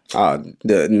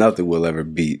 nothing will ever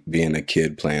beat being a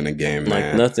kid playing a game, man.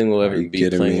 Like nothing will ever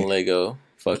beat playing Lego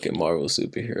fucking Marvel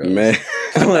superheroes, man.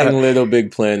 Like Little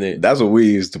Big Planet. That's what we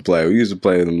used to play. We used to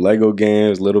play them Lego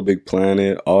games, Little Big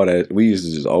Planet, all that. We used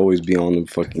to just always be on them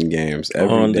fucking games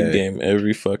the game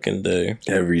every fucking day,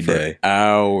 every day,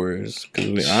 hours.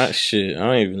 Cause I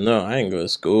don't even know. I didn't go to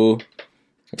school.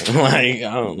 Like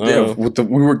I don't know. Yeah,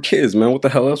 we were kids, man. What the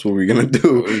hell else were we gonna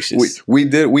do? We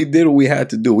did what we had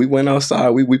to do. We went outside.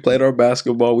 We played our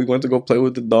basketball. We went to go play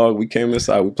with the dog. We came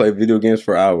inside. We played video games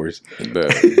for hours. Bro,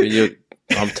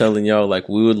 I'm telling y'all, like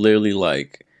we would literally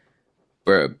like,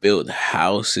 bro, build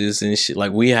houses and shit.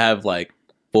 Like we have like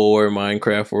 4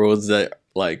 Minecraft worlds that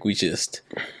like we just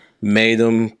made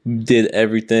them, did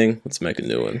everything. Let's make a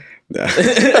new one.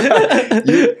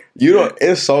 you know,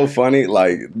 it's so funny.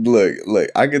 Like, look,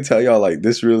 I can tell y'all, like,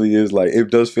 this really is like,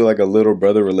 it does feel like a little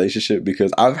brother relationship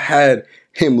because I've had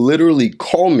him literally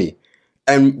call me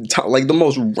and like the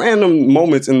most random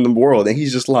moments in the world, and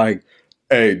he's just like,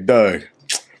 "Hey, Doug,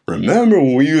 remember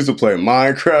when we used to play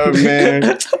Minecraft,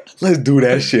 man? Let's do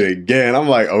that shit again." I'm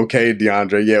like, "Okay,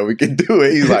 DeAndre, yeah, we can do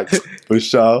it." He's like, "For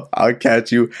sure, I'll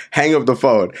catch you." Hang up the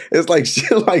phone. It's like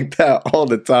shit like that all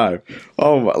the time.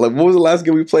 Oh my! Like, what was the last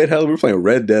game we played? Hella, we were playing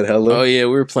Red Dead. Hella. Oh yeah,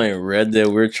 we were playing Red Dead.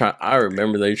 I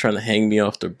remember they were trying to hang me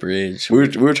off the bridge. We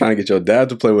were trying to get your dad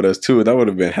to play with us too. That would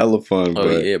have been hella fun. Oh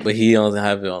yeah, but he doesn't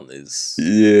have it on his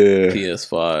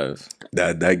PS5.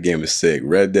 That game is sick.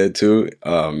 Red Dead 2.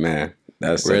 Oh man.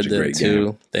 That's such a great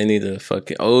game. They need to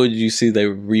fucking... Oh, did you see they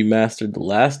remastered The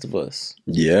Last of Us?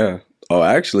 Yeah. Oh,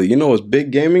 actually, you know what's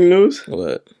big gaming news?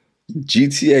 What?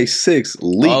 GTA 6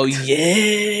 leaked. Oh,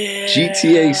 yeah.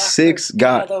 GTA 6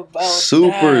 got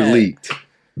super leaked.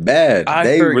 Bad.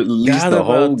 They released the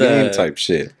whole game type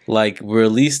shit. Like,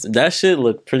 released... That shit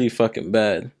looked pretty fucking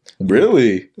bad.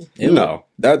 Really? No.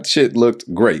 That shit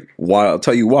looked great. Why? I'll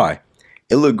tell you why.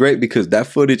 It looked great because that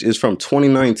footage is from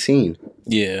 2019.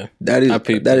 Yeah, that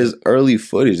is early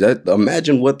footage.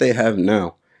 Imagine what they have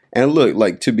now. And look,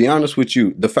 like, to be honest with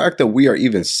you, the fact that we are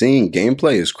even seeing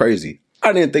gameplay is crazy.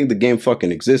 I didn't think the game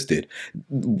fucking existed.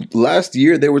 Last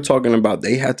year, they were talking about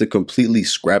they had to completely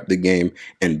scrap the game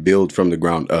and build from the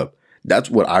ground up. That's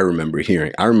what I remember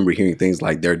hearing. I remember hearing things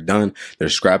like they're done, they're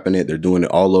scrapping it, they're doing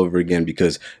it all over again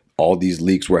because all these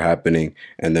leaks were happening.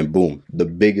 And then boom, the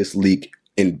biggest leak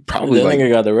in probably that nigga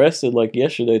got arrested like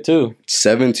yesterday too.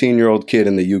 17-year-old kid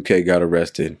in the UK got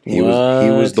arrested. He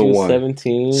was the one.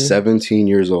 17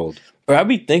 years old. Bro, I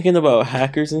be thinking about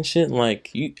hackers and shit.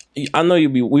 Like I know we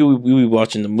be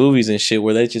watching the movies and shit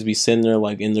where they just be sitting there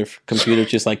like in their computer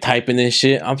just like typing in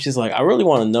shit. I'm just like, I really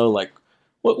want to know like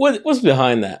what's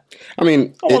behind that. I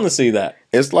mean, I want to see that.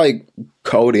 It's like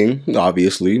coding,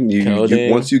 obviously.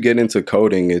 Once you get into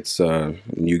coding, it's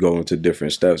you go into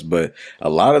different steps. But a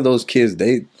lot of those kids,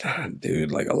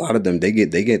 like a lot of them, they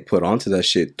get put onto that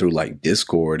shit through like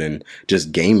Discord and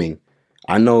just gaming.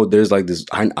 I know there's like this.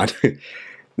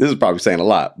 This is probably saying a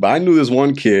lot, but I knew this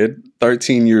one kid,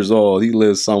 13 years old. He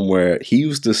lives somewhere. He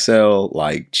used to sell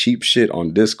like cheap shit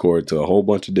on Discord to a whole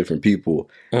bunch of different people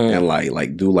and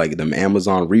like do like them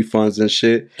Amazon refunds and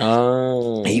shit.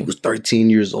 Oh, and he was 13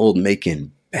 years old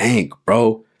making bank,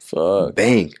 bro. Fuck,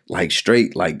 bank, like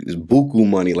straight, like it's buku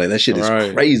money. Like that shit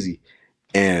is crazy.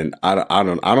 And I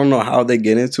don't know how they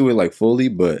get into it like fully,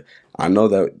 but I know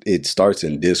that it starts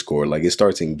in Discord. Like it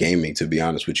starts in gaming, to be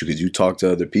honest with you, because you talk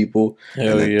to other people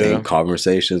and then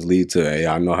conversations lead to, hey,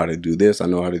 I know how to do this. I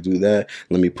know how to do that.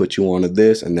 Let me put you onto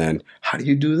this. And then how do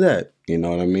you do that? You know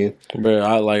what I mean? Bro,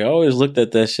 I always looked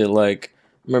at that shit like,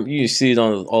 remember you see it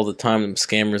on all the time, them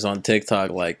scammers on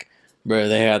TikTok, like, bro,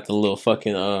 they had the little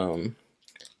fucking,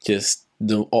 just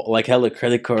the like hella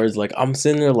credit cards. Like I'm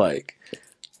sitting there like,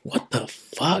 what the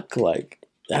fuck? Like,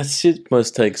 that shit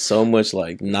must take so much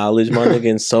like knowledge, my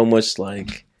nigga, and so much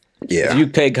like, if you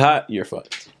pay hot, you're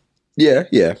fucked. Yeah,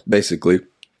 basically.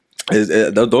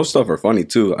 Those stuff are funny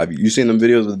too. Have you seen them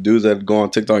videos of the dudes that go on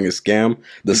TikTok and scam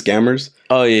the scammers?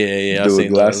 Oh yeah. I've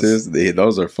seen glasses.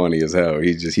 Those are funny as hell.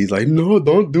 He's like, no,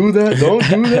 don't do that, don't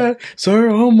do that, sir.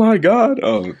 Oh my god.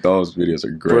 Oh, those videos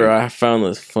are great. Bro, I found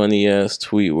this funny ass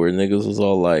tweet where niggas was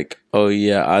all like, oh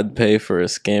yeah, I'd pay for a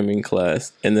scamming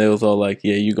class, and they was all like,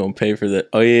 yeah, you gonna pay for that?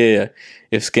 Oh yeah.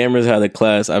 If scammers had a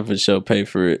class, I for sure pay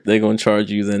for it. They gonna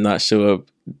charge you, then not show up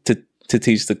to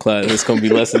teach the class. It's gonna be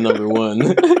lesson number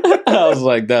 1. I was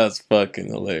like, that's fucking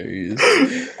hilarious.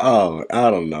 Oh, I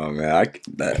don't know, man.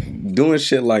 Doing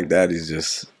shit like that is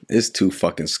just, It's too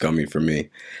fucking scummy for me.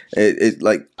 It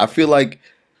like I feel like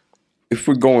if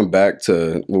we're going back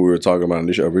to what we were talking about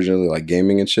originally, like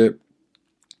gaming and shit,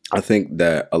 I think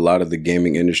that a lot of the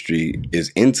gaming industry is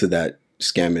into that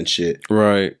scamming shit,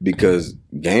 right? Because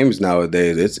games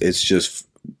nowadays, it's just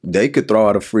they could throw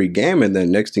out a free game, and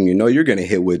then next thing you know, you're gonna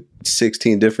hit with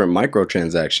 16 different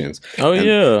microtransactions. Oh, and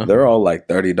yeah. They're all like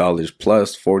 $30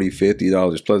 plus, $40,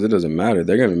 $50 plus. It doesn't matter.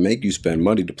 They're gonna make you spend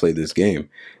money to play this game.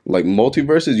 Like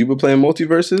Multiverses, you been playing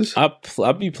Multiverses?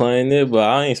 I be playing it, but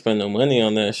I ain't spend no money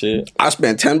on that shit. I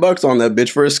spent $10 on that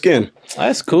bitch for a skin.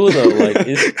 That's cool though. Like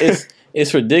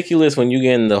it's ridiculous when you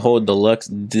get in the whole deluxe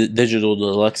digital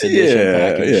deluxe edition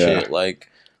pack and shit. Like,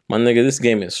 my nigga, this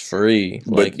game is free.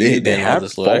 But like, they have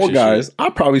Fall Guys. Shit. I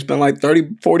probably spent like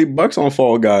 $30-$40 on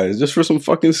Fall Guys just for some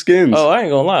fucking skins. Oh, I ain't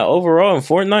gonna lie. Overall, in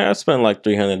Fortnite, I spent like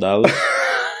 $300.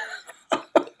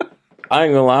 I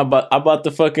ain't gonna lie. I bought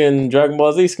the fucking Dragon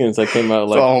Ball Z skins that came out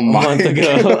like a month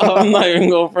ago. I'm not even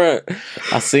going front.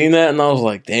 I seen that and I was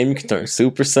like, damn, you can turn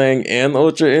Super Saiyan and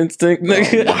Ultra Instinct,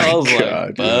 nigga. I was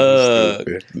like,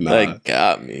 fuck. That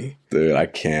got me. Dude, I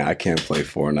can't play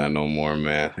Fortnite no more,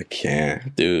 man. I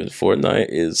can't. Dude, Fortnite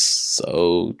is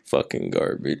so fucking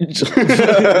garbage.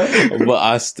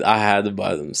 But I had to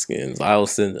buy them skins. I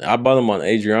bought them on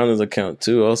Adriana's account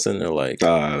too. I was sitting there like,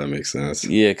 that makes sense.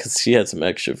 Yeah, because she had some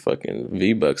extra fucking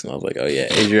V-Bucks, and I was like, oh yeah,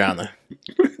 Adriana,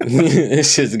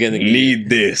 this shit's gonna need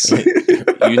this.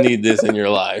 You need this in your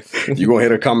life. You gonna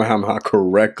hit a Kamehameha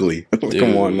correctly. Dude.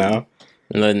 Come on now.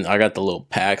 And then I got the little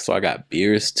pack, so I got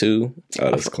beers too.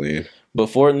 Oh, that's clean. But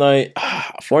Fortnite,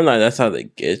 that's how they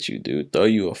get you, dude. Throw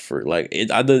you a free, like it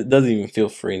doesn't even feel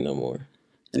free no more.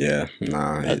 Yeah,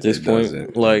 nah. At this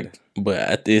point, but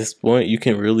at this point, you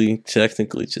can really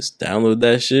technically just download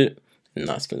that shit and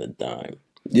not spend a dime.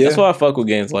 Yeah, that's why I fuck with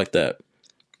games like that.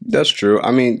 That's true.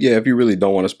 I mean, yeah, if you really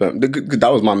don't want to spend,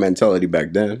 that was my mentality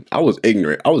back then. I was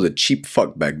ignorant. I was a cheap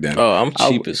fuck back then. Oh, I'm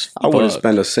cheap as fuck. I wouldn't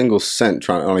spend a single cent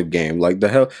on a game. Like the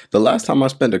hell, the last time I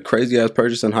spent a crazy ass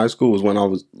purchase in high school was when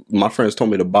my friends told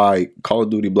me to buy Call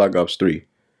of Duty Black Ops 3.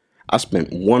 I spent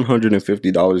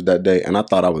 $150 that day, and I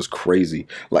thought I was crazy.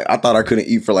 Like, I thought I couldn't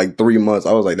eat for like 3 months.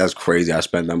 I was like, that's crazy. I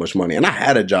spent that much money. And I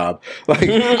had a job. Like,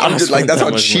 I'm just like, that's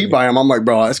how cheap I am. I'm like,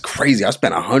 bro, that's crazy. I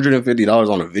spent $150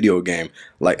 on a video game.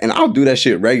 Like, and I'll do that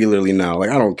shit regularly now. Like,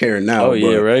 I don't care now. Oh,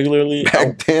 yeah, regularly?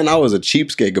 Back then, I was a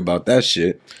cheapskate about that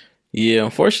shit. Yeah,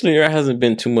 unfortunately, there hasn't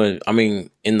been too much. I mean,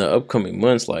 in the upcoming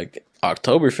months, like,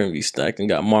 October finna be stacked and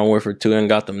got Modern Warfare 2 and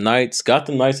Gotham Knights.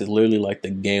 Gotham Knights is literally like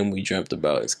the game we dreamt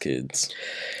about as kids.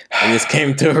 And this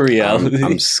came to a reality.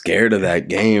 I'm scared of that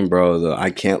game, bro. Though.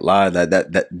 I can't lie.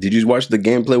 That did you watch the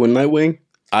gameplay with Nightwing?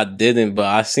 I didn't, but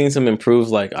I seen some improves.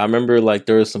 Like, I remember like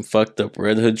there was some fucked up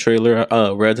Red Hood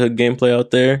Red Hood gameplay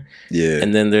out there. Yeah.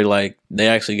 And then they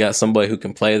actually got somebody who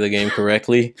can play the game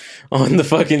correctly on the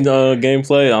fucking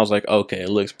gameplay. And I was like, okay, it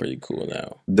looks pretty cool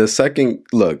now.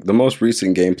 The most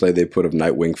recent gameplay they put of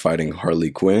Nightwing fighting Harley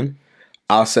Quinn,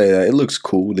 I'll say that it looks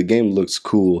cool. The game looks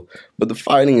cool, but the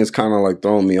fighting is kind of like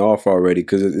throwing me off already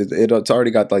because it's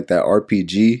already got like that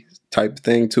RPG type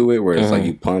thing to it where it's like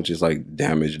you punch, it's like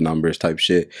damage numbers type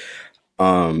shit.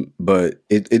 But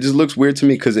it just looks weird to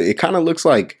me because it kind of looks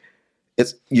like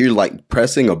you're like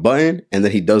pressing a button and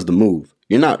then he does the move.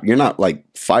 You're not like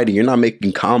fighting. You're not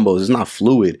making combos. It's not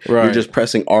fluid. Right. You're just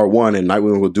pressing R1 and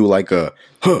Nightwing will do like a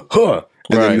huh.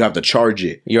 And then you have to charge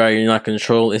it. You're right. You're not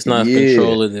control. It's not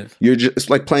controllative. It's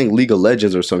like playing League of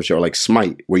Legends or some shit, or like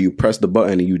Smite, where you press the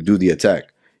button and you do the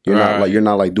attack. You're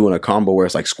not like doing a combo where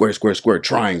it's like square, square, square,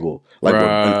 triangle, like an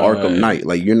Arkham Knight.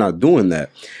 Like you're not doing that.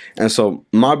 And so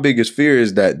my biggest fear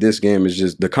is that this game is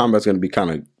just the combat's going to be kind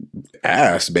of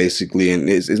ass basically, and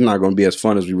it's not going to be as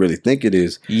fun as we really think it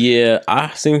is. Yeah,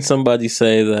 I seen somebody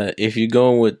say that if you're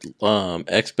going with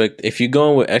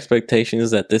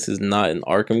expectations that this is not an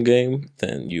Arkham game,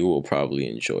 then you will probably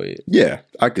enjoy it. Yeah,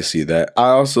 I could see that.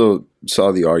 I also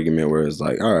saw the argument where it's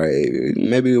like, all right,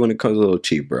 maybe when it comes a little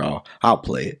cheaper, I'll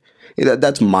play it. Yeah,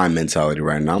 that's my mentality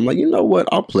right now. I'm like, you know what?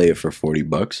 I'll play it for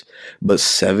 $40, but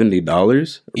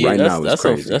 $70 right now is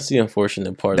crazy. That's the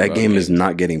unfortunate part. That game is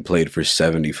not getting played for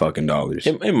 $70 fucking dollars.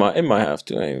 It might have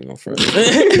to. I ain't no further.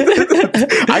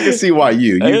 I can see why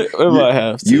it might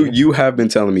have to. You have been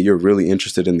telling me you're really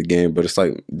interested in the game, but it's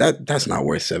like that's not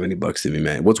worth $70 to me,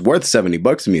 man. What's worth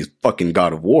 $70 to me is fucking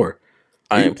God of War.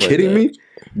 Are you kidding me?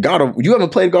 You haven't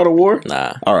played God of War?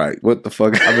 Nah. All right, what the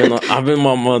fuck? I've been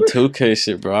on my 2K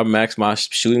shit, bro. I maxed my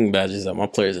shooting badges up. My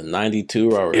player's a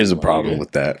 92 already. Here's a problem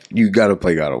with that. You gotta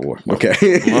play God of War,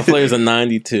 okay? My player's a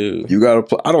 92. You gotta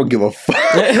play. I don't give a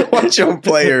fuck what your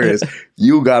player is.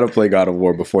 You gotta play God of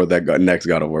War before that next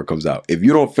God of War comes out. If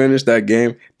you don't finish that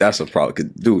game, that's a problem. 'Cause,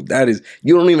 dude,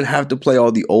 you don't even have to play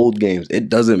all the old games. It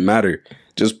doesn't matter.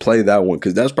 Just play that one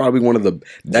because that's probably one of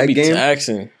that game.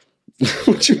 Taxing.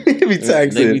 What you mean be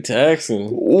taxing? They be taxing.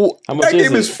 How much that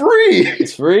game is free.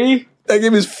 It's free? That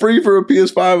game is free for a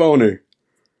PS5 owner.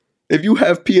 If you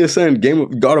have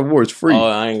PSN, God of War is free. Oh,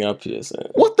 I ain't got PSN.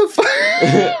 What the fuck?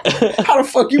 How the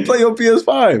fuck you play on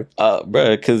PS5?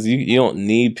 Bro, because you don't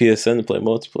need PSN to play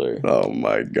multiplayer. Oh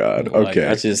my god. Like, Okay.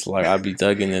 I be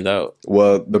thugging it out.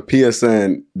 Well, the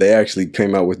PSN, they actually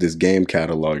came out with this game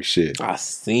catalog shit. I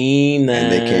seen that.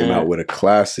 And they came out with a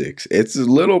classics. It's a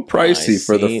little pricey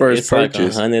for the first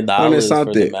purchase. It's like $100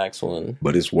 for the max one.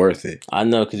 But it's worth it. I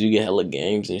know, because you get hella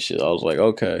games and shit. I was like,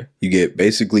 okay. You get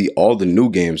basically all the new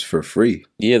games for free.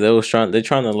 Yeah, they're trying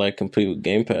to like compete with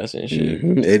Game Pass and shit.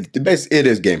 Mm-hmm. It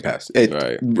is Game Pass.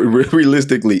 Right.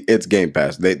 Realistically, it's Game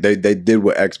Pass. They did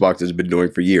what Xbox has been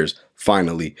doing for years.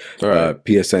 Finally, right.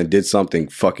 PSN did something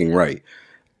fucking right.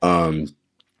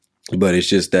 But it's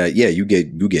just that you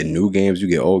get new games, you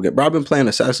get old games. Bro, I've been playing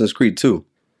Assassin's Creed too.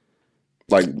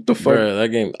 Like what the fuck? Bro, that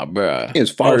game, bro. It's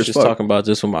fire. I was just talking about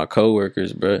this with my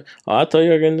coworkers, bro. Oh, I told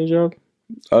you I got a new job.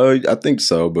 I think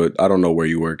so, but I don't know where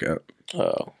you work at.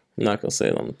 Oh. I'm not gonna say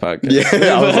it on the podcast.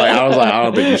 Yeah, I was like, I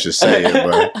don't think you should say it,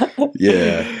 but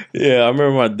yeah. Yeah, I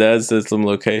remember my dad said some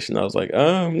location. I was like,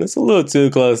 it's a little too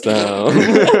close to home.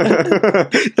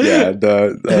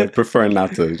 Yeah, prefer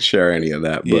not to share any of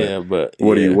that. But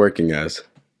what are you working as?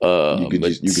 You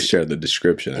could share the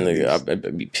description. Nigga, I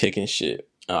be picking shit.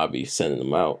 I'll be sending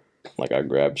them out. Like I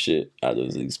grab shit out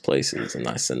of these places and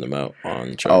I send them out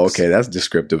on trucks. Oh, okay, that's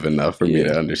descriptive enough for me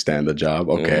to understand the job.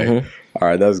 Okay, all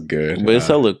right, that's good. But it's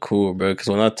hella cool, bro. Because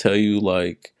when I tell you,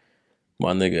 like,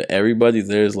 my nigga, everybody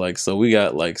there's like, so we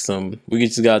got like we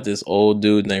just got this old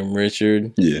dude named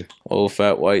Richard. Yeah, old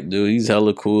fat white dude. He's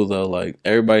hella cool though. Like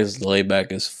everybody's laid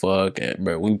back as fuck.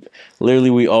 Bro,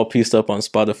 we all pieced up on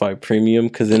Spotify Premium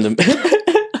because in the.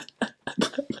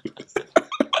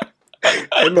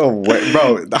 I know, way,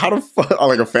 bro. How the fuck?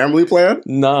 Like a family plan?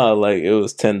 Nah, like it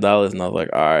was $10, and I was like,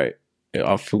 all right,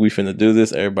 we finna do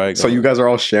this. Everybody. So you guys are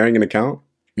all sharing an account?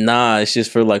 Nah, it's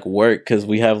just for like work because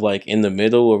we have like in the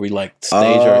middle where we like stage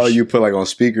our. Oh, you put like on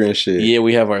speaker and shit. Yeah,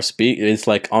 we have our It's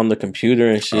like on the computer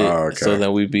and shit. Oh, okay. So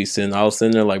that we be sitting. I was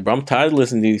sitting there like, bro, I'm tired of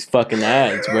listening to these fucking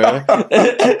ads, bro.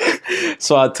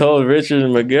 So I told Richard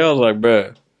and Miguel, I was like,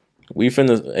 bro. We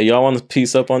y'all want to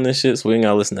piece up on this shit so we ain't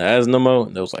gotta listen to ads no more?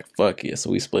 And they was like, fuck yeah. So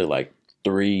we split like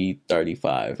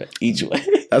 $3.35 each way.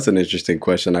 That's an interesting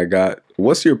question I got.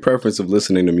 What's your preference of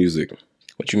listening to music?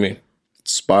 What you mean?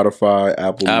 Spotify,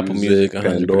 Apple Music, 100%.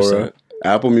 Pandora.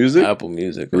 Apple Music? Apple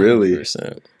Music, 100%. Really?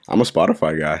 I'm a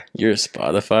Spotify guy. You're a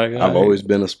Spotify guy? I've always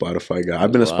been a Spotify guy.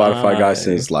 I've been a Spotify guy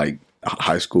since like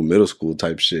high school, middle school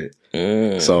type shit.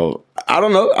 So I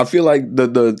don't know. I feel like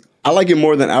I like it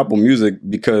more than Apple Music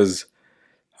because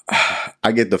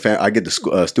I get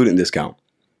the student discount.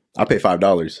 I pay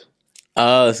 $5.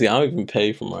 See, I don't even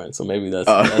pay for mine, so maybe that's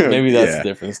a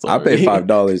different story. I pay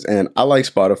 $5, and I like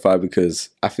Spotify because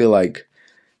I feel like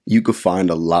you could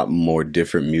find a lot more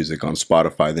different music on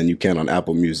Spotify than you can on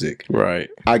Apple Music.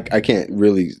 Right. I can't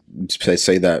really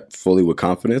say that fully with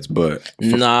confidence, but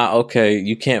okay,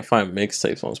 you can't find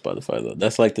mixtapes on Spotify though.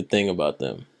 That's like the thing about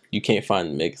them. You can't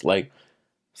find like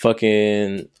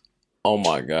fucking. Oh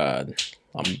my god.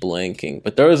 I'm blanking.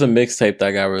 But there was a mixtape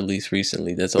that got released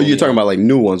recently. You're talking about like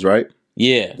new ones, right?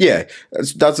 Yeah. Yeah.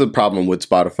 That's a problem with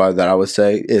Spotify that I would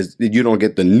say is you don't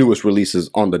get the newest releases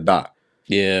on the dot.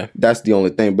 Yeah. That's the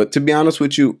only thing. But to be honest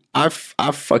with you, I take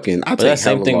that's the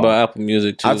same thing about Apple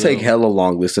Music too. I take hella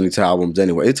long listening to albums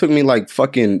anyway. It took me like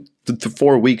fucking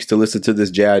 4 weeks to listen to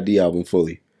this JID album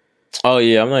fully. Oh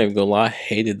yeah, I'm not even gonna lie. I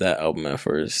hated that album at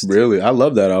first. Really? I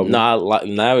love that album.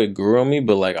 Now it grew on me,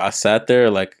 but like I sat there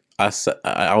like I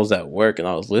was at work and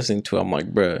I was listening to it. I'm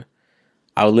like, bruh.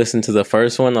 I would listen to the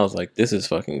first one. I was like, this is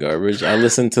fucking garbage. I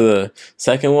listened to the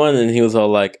second one and he was all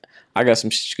like, I got some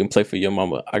shit you can play for your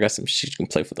mama. I got some shit you can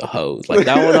play for the hoes. Like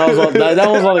that one, I was like,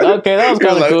 okay, that was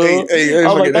kind of cool.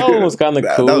 I was like, that one was kind of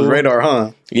cool. That was Radar,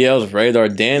 huh? Yeah, it was Radar.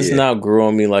 Dance Now grew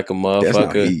on me like a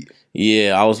motherfucker.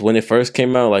 Yeah, when it first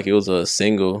came out, like it was a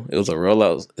single. It was a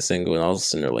rollout single, and I was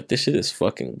sitting there like, this shit is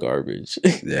fucking garbage.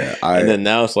 Yeah. And then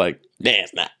now it's like,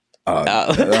 Dance Now.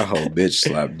 That whole bitch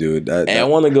slap, dude. I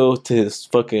want to go to his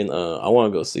fucking. I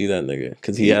want to go see that nigga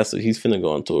because he's finna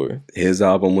go on tour. His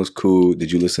album was cool.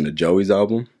 Did you listen to Joey's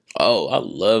album? Oh, I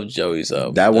love Joey's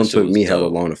album. That one took me hella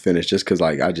long to finish, just because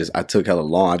like I took hella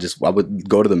long. I would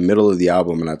go to the middle of the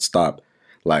album and I'd stop.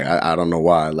 Like I don't know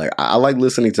why. Like I like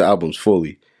listening to albums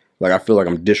fully. Like I feel like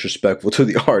I'm disrespectful to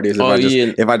the artist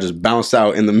if I just bounce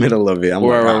out in the middle of it. I'm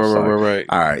right.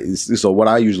 All right. So what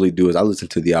I usually do is I listen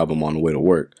to the album on the way to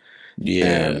work. Yeah.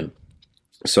 And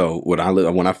so when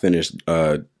I finished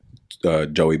Joey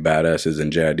Badass's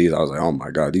and JID's, I was like, oh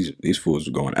my god, these fools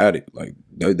were going at it. Like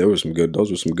there were some good. Those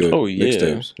were some good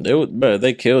mixtapes.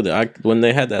 They killed it. When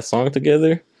they had that song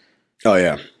together. Oh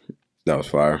yeah, that was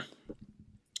fire.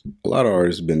 A lot of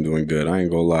artists have been doing good. I ain't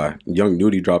gonna lie. Young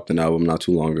Nudie dropped an album not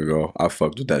too long ago. I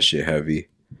fucked with that shit heavy.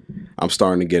 I'm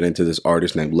starting to get into this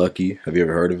artist named Lucky. Have you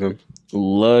ever heard of him?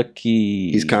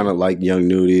 Lucky. He's kind of like Young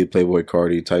Nudie, Playboy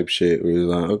Cardi type shit. Where he's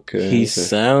like, okay. He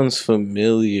sounds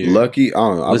familiar. Lucky. I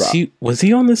don't know. Was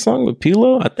he on this song with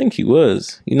P-Lo? I think he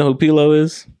was. You know who P-Lo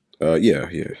is? Yeah.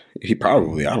 He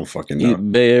probably. I don't fucking know.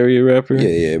 Bay Area rapper.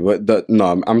 Yeah. But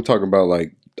I'm talking about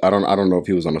like. I don't know if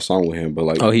he was on a song with him, but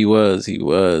like, oh, he was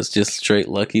just straight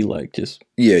Lucky, like just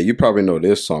yeah. You probably know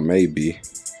this song, maybe.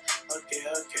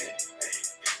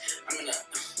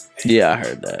 Yeah, I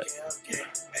heard that.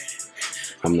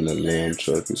 I'm in a lamb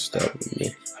truck who's stopping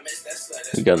me.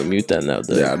 We gotta mute that now,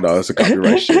 though. Yeah, no, it's a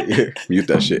copyright shit. Yeah. Mute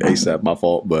that shit ASAP. My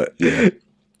fault, but yeah.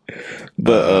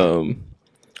 But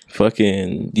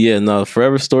fucking yeah, no.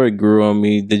 Forever Story grew on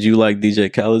me. Did you like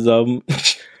DJ Khaled's album?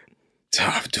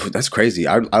 Dude, that's crazy.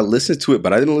 I listened to it,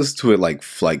 but I didn't listen to it like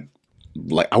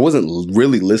I wasn't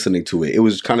really listening to it. It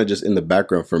was kind of just in the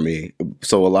background for me.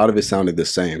 So a lot of it sounded the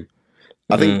same.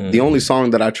 I think the only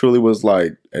song that I truly was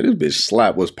like, hey, this bitch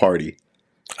slap was Party.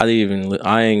 I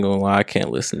ain't gonna lie, I can't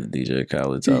listen to DJ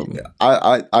Khaled's album.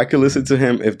 I could listen to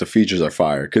him if the features are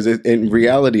fire. Because in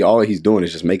reality, all he's doing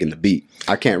is just making the beat.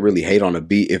 I can't really hate on a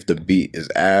beat if the beat is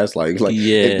ass. Like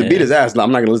if the beat is ass,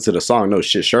 I'm not gonna listen to the song. No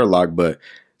shit, Sherlock, but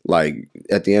like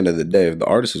at the end of the day, if the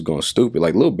artist is going stupid,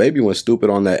 like Lil Baby went stupid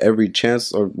on that Every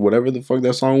Chance or whatever the fuck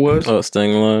that song was. Oh,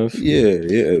 Staying Alive.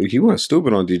 Yeah, he went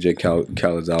stupid on DJ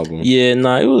Khaled's album. Yeah,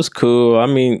 nah, it was cool. I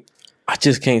mean, I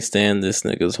just can't stand this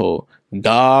nigga's whole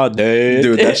God damn.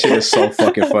 Dude, that shit is so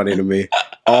fucking funny to me.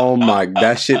 Oh my,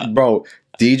 that shit, bro.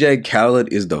 DJ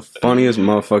Khaled is the funniest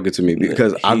motherfucker to me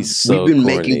because we've been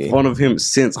making fun of him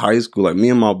since high school. Like me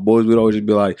and my boys would always just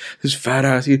be like, this fat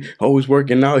ass, he always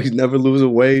working out, he's never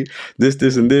losing weight, this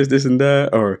and that,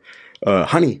 or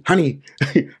honey,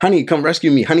 come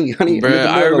rescue me, honey. Bruh,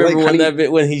 I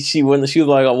remember when she was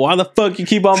like, why the fuck you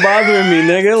keep on bothering me,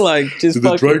 nigga? Like, just did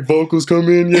the Drake vocals come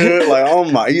in yet? Like, oh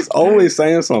my, he's always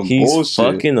saying some bullshit. He's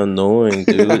fucking annoying,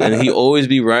 dude. And he always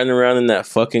be riding around in that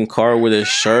fucking car with his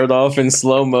shirt off in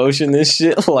slow motion and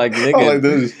shit. Like, nigga. Like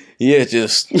this. Yeah,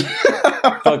 just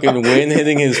fucking wind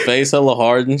hitting his face hella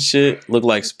hard and shit. Look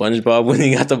like SpongeBob when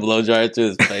he got the blow dryer to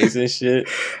his face and shit.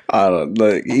 I don't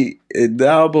like the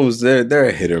albums. They're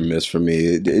a hit or miss for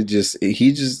me.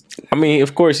 I mean,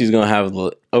 of course he's gonna have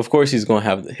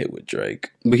the hit with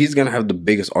Drake, but he's gonna have the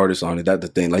biggest artist on it. That's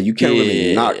the thing. Like you can't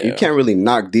really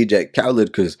knock DJ Khaled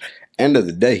because end of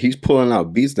the day he's pulling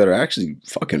out beats that are actually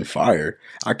fucking fire.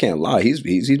 I can't lie. He's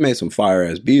made some fire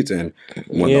ass beats, and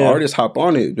when the artists hop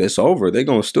on it, it's over. They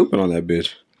going stupid on that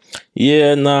bitch.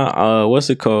 Yeah, nah. What's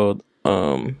it called?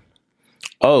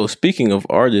 Oh, speaking of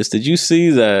artists, did you see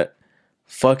that?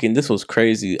 Fucking, this was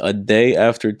crazy. A day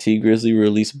after T Grizzly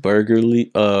released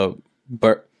Burglary, I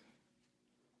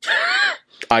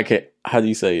can't. How do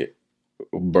you say it?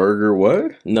 Burger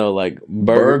what? No, like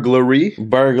burglary.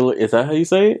 Burglary. Is that how you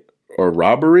say it? Or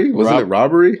robbery? Wasn't it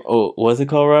robbery? Oh, was it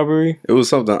called robbery? It was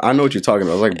something. I know what you're talking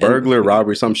about. It was like burglar,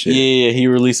 robbery, some shit. Yeah, he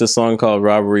released a song called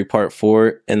Robbery Part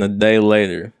 4, and a day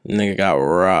later, nigga got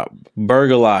robbed.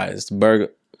 Burglarized.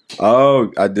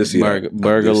 Oh, I did see that.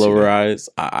 Burglarized.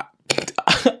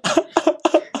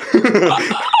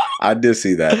 I did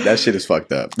see that. That shit is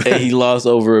fucked up. And he lost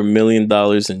over $1 million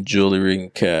in jewelry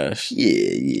and cash.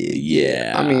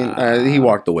 Yeah. I mean, he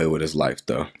walked away with his life,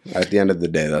 though. At the end of the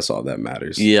day, that's all that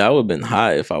matters. Yeah, I would have been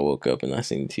high if I woke up and I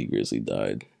seen T Grizzly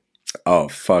died. Oh,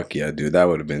 fuck yeah, dude. That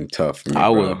would have been tough for me, I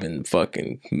would have been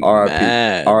fucking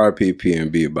mad. R.I.P.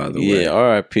 PNB, by the way. Yeah,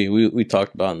 R.I.P. We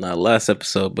talked about in that last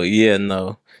episode, but yeah,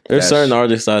 no. There's certain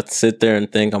artists I sit there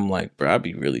and think, I'm like, bro, I'd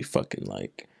be really fucking,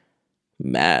 like,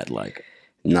 mad, like...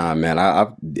 Nah, man,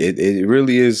 it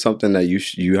really is something that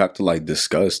you have to like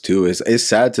discuss too. It's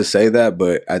sad to say that,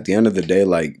 but at the end of the day,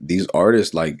 like these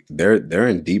artists, like they're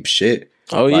in deep shit.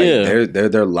 Oh like, yeah,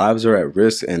 their lives are at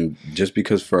risk, and just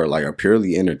because for like a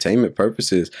purely entertainment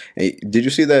purposes. And did you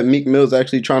see that Meek Mill's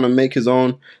actually trying to make his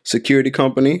own security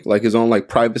company, like his own like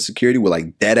private security with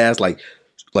like dead ass like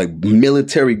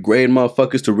military grade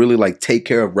motherfuckers to really like take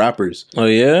care of rappers. oh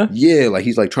yeah. Yeah, like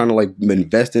he's like trying to like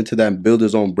invest into that and build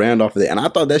his own brand off of it. And I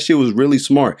thought that shit was really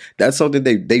smart. That's something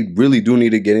they really do need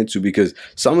to get into, because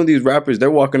some of these rappers,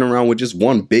 they're walking around with just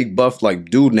one big buff like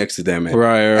dude next to them. And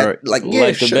Right. like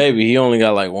the baby, he only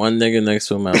got like one nigga next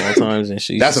to him at all times, and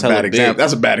she's that's a bad example.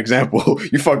 That's a bad example.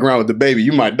 You fuck around with the baby,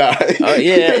 you might die. Oh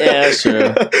yeah, that's true.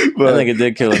 But that nigga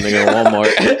did kill a nigga in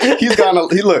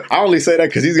Walmart. Look. I only say that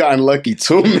because he's gotten lucky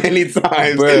too many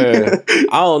times. Bruh,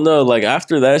 I don't know. Like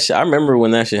after that shit, I remember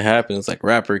when that shit happens. Like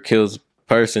rapper kills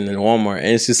person in Walmart, and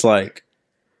it's just like,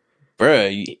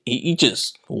 bruh, he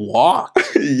just walked.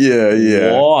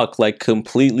 yeah. Walked, like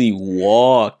completely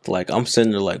walked. Like I'm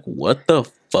sitting there like, what the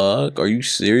fuck? Are you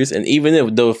serious? And even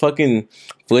if the fucking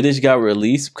footage got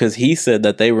released, because he said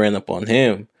that they ran up on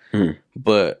him,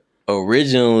 but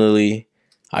originally,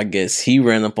 I guess he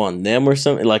ran up on them or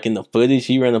something. Like in the footage,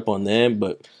 he ran up on them,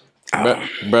 but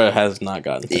bruh has not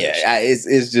gotten touched. Yeah,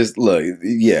 it's just, look,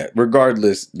 yeah,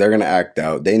 regardless, they're going to act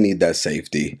out. They need that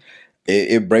safety.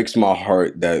 It breaks my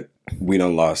heart that we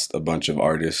done lost a bunch of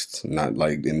artists, not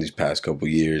like in these past couple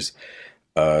years.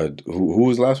 Who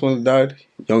was the last one that died?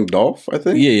 Young Dolph, I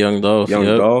think? Yeah, Young Dolph.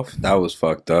 Dolph, that was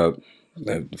fucked up.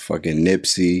 That fucking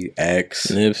Nipsey,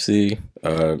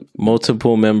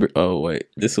 multiple member. Oh wait,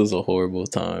 this was a horrible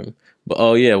time. But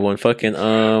oh yeah, when fucking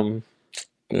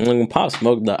when Pop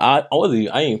Smoke died,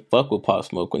 I ain't fuck with Pop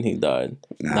Smoke when he died.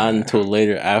 Nah. Not until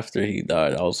later after he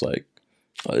died, I was like,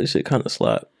 oh, this shit kind of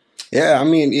slapped. Yeah, I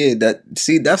mean, yeah.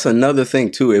 That's another thing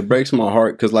too. It breaks my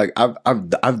heart because like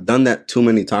I've done that too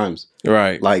many times.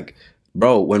 Right. Like,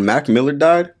 bro, when Mac Miller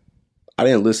died, I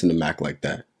didn't listen to Mac like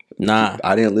that. Nah,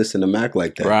 I didn't listen to Mac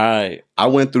like that. Right. I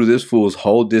went through this fool's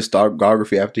whole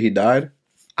discography after he died.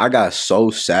 I got so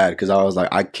sad because I was like,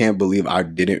 I can't believe I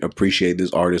didn't appreciate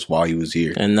this artist while he was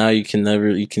here. And now you can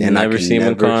never see him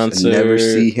in concert. Never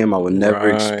see him. I would never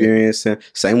experience him.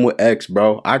 Same with X,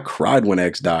 bro. I cried when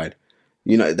X died.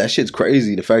 You know, that shit's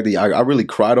crazy. The fact that I really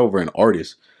cried over an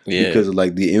artist. Yeah. Because of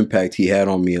like the impact he had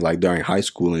on me like during high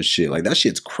school and shit. Like that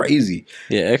shit's crazy.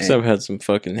 Yeah, XM had some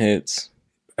fucking hits.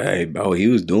 Hey, bro, he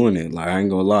was doing it. Like, I ain't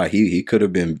gonna lie. He could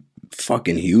have been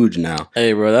fucking huge now.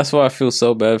 Hey, bro, that's why I feel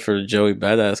so bad for Joey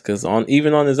Badass, because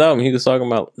even on his album, he was talking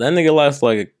about that nigga last,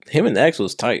 like, him and X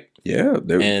was tight. Yeah,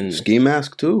 and Ski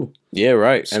Mask too. Yeah,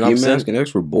 right. Ski Mask and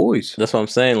X were boys. That's what I'm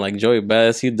saying. Like, Joey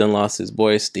Badass, he done lost his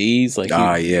boy Steez. Like,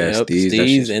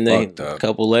 Steez. And then a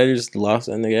couple later, lost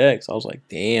that nigga X. I was like,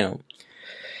 damn.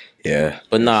 Yeah,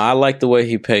 but nah, I like the way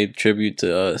he paid tribute to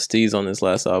Steez on his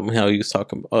last album. How he was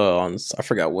talking on, I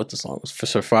forgot what the song was, for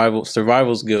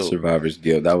Survival's Guild. Survivor's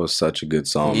Guild. That was such a good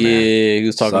song. Yeah, man. He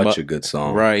was talking about such a good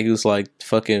song. Right, he was like,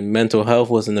 fucking mental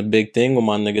health wasn't a big thing when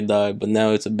my nigga died, but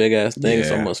now it's a big ass thing. Yeah.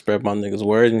 So I'm gonna spread my nigga's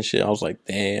word and shit. I was like,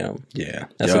 damn. Yeah,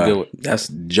 that's a good one. That's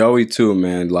Joey too,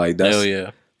 man. Like that's hell yeah,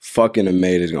 fucking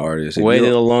amazing artist.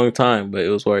 Waited a long time, but it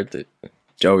was worth it.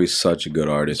 Joey's such a good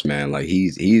artist, man. Like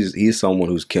he's someone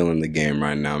who's killing the game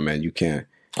right now, man. You can't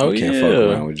fuck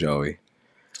around with Joey.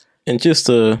 And just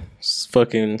to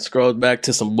fucking scroll back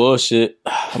to some bullshit,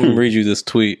 I'm gonna read you this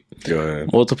tweet. Go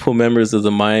ahead. Multiple members of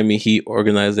the Miami Heat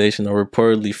organization are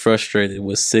reportedly frustrated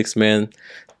with six man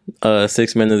of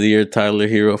the year Tyler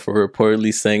Hero for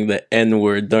reportedly saying the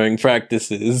N-word during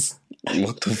practices.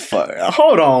 What the fuck?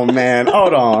 Hold on, man.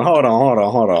 Hold on.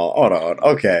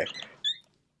 Okay.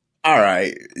 All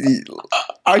right.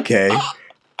 Okay.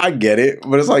 I get it.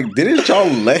 But it's like, didn't y'all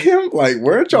let him? Like,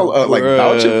 weren't y'all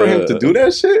vouching for him to do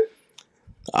that shit?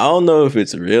 I don't know if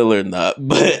it's real or not,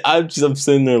 but I'm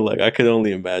sitting there like, I could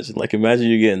only imagine. Like, imagine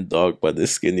you getting dogged by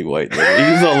this skinny white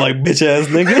nigga. He's all like, bitch ass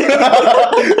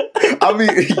nigga. I mean,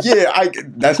 yeah,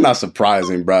 that's not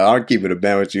surprising, bro. I'll keep it a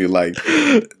band with you. Like,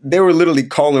 they were literally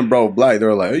calling bro black. They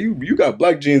were like, you got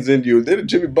black genes in you. Didn't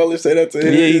Jimmy Butler say that to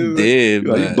him? Yeah, he did.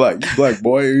 Like, you black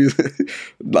boy.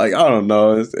 Like, I don't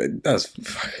know.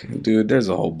 Dude, there's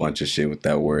a whole bunch of shit with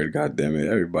that word. God damn it.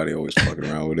 Everybody always fucking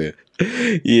around with it.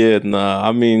 Yeah, nah.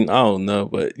 I mean, I don't know,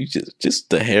 but you just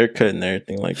the haircut and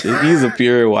everything. Like, he's a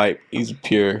pure white. He's a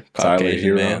pure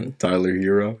Caucasian man. Tyler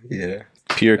Hero. Yeah.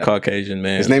 Pure Caucasian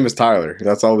man. His name is Tyler.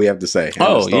 That's all we have to say.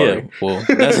 Oh yeah, well,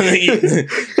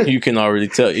 you can already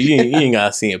tell. You ain't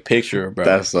gotta see a picture, bro.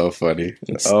 That's so funny.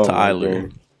 It's Tyler.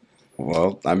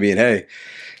 Well, I mean, hey.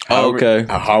 Okay.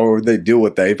 However they deal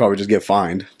with that, he probably just get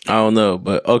fined. I don't know,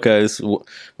 but okay. So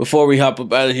before we hop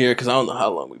up out of here, because I don't know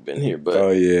how long we've been here, but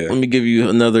oh yeah, let me give you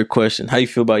another question. How you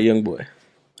feel about Youngboy?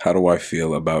 How do I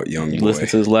feel about You Youngboy? listen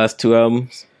to his last 2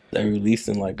 albums that released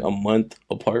in like a month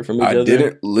apart from each other. I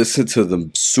didn't listen to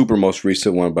the super most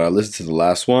recent one, but I listened to the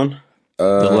last one.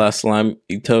 The last Slime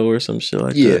Ito or some shit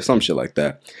like that. Yeah, some shit like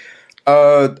that.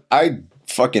 I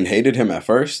fucking hated him at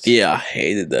first. Yeah, I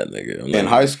hated that nigga. In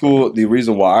high school, the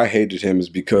reason why I hated him is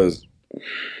because,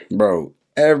 bro,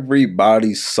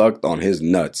 everybody sucked on his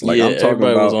nuts. Like, I'm talking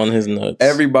everybody about was on his nuts.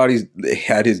 Everybody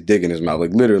had his dick in his mouth.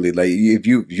 Like, literally, like if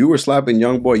you were slapping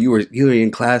Youngboy, you were in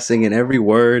class singing every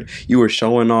word. You were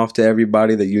showing off to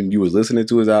everybody that you was listening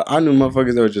to his out. I knew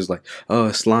motherfuckers that were just like,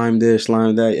 oh, slime this,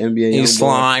 slime that, NBA. You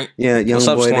slime. Yeah, What's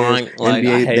up, Youngboy. slime? Like,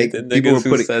 NBA. I hate the niggas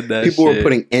who said that people shit. were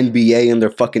putting NBA in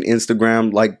their fucking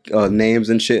Instagram like names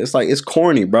and shit. It's like, it's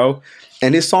corny, bro.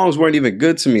 And his songs weren't even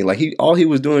good to me. Like all he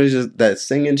was doing is just that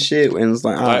singing shit, and it's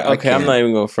like, okay, I'm not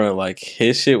even going front. Like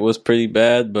his shit was pretty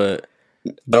bad, but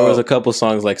there was a couple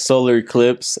songs like Solar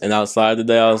Eclipse and Outside the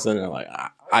Day. I was sitting there like,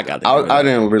 I got. I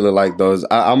didn't really like those.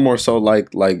 I'm more so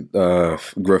like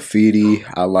Graffiti.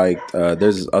 I liked.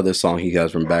 There's this other song he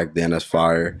has from back then that's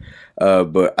fire.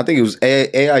 But I think it was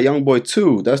AI Youngboy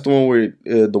 2. That's the one where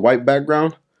the white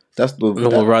background. That's the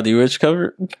one Roddy Ricch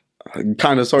covered.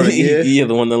 Kind of, sort of, yeah. Yeah,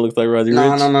 the one that looks like Roddy Ricch.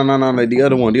 No. The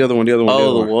other one.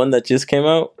 Oh, the one that just came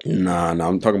out? Nah.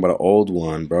 I'm talking about an old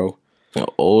one, bro. An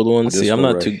old one? This See, I'm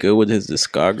one not too good with his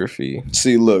discography.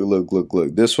 See, look.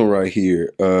 This one right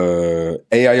here.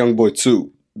 AI Youngboy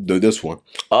 2. This one.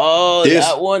 Oh,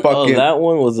 that one? That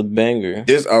one was a banger.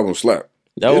 This album slapped.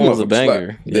 That one was a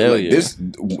banger. Yeah, like, this,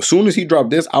 as soon as he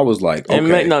dropped this, I was like, okay. It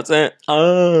make no sense.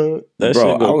 That bro,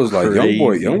 shit I was crazy.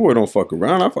 like, Youngboy don't fuck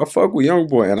around. I fuck with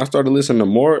Youngboy, and I started listening to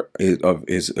more of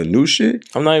his new shit.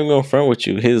 I'm not even going to front with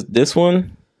you. This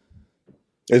one,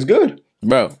 it's good,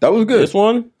 bro. That was good. This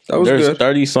one, there's good.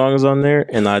 30 songs on there,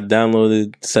 and I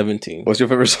downloaded 17. What's your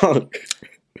favorite song?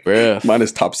 Bruh. Mine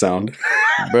is Top Sound.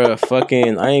 Bruh,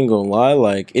 fucking, I ain't gonna lie.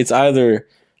 Like, it's either.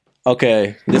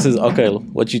 Okay,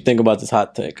 what you think about this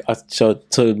hot take? I showed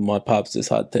to my pops this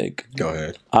hot take. Go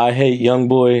ahead. I Hate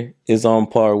Youngboy is on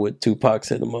par with Tupac's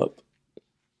Hit 'Em Up.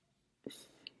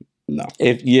 No.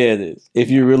 It is. If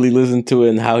you really listen to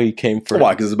it and how he came from.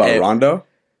 Why? Because it's about Rondo?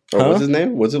 Or what's his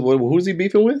name? Who's he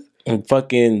beefing with? And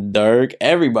fucking Dirk,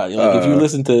 everybody. Like, if you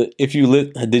listen to, did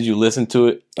you listen to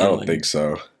it? I don't think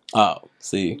so. Oh,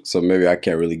 see. So maybe I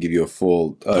can't really give you a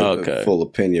full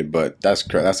opinion, but that's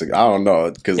I don't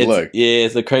know, because look. Yeah,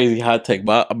 it's a crazy hot take,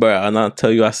 but bro, and I'll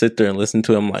tell you, I sit there and listen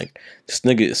to him like, this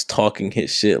nigga is talking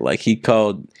his shit. Like, he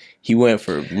went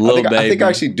for Lil Baby. I think I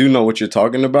actually do know what you're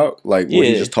talking about. Like, when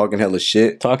he's just talking hella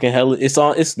shit.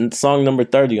 It's song number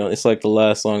 30 on. It's like the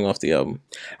last song off the album.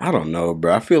 I don't know,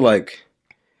 bro. I feel like,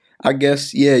 I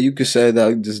guess, yeah, you could say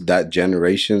that just that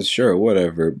generation, sure,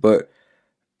 whatever, but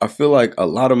I feel like a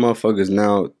lot of motherfuckers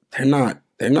now, they're not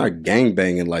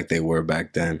gangbanging like they were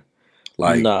back then.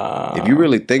 Like, if you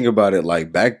really think about it,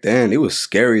 like back then, it was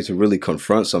scary to really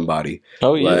confront somebody.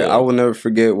 Oh yeah. Like, I will never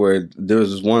forget where there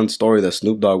was this one story that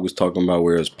Snoop Dogg was talking about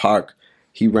where his Pac,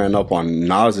 he ran up on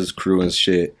Nas's crew and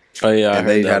shit. Oh yeah, and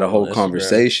they had a whole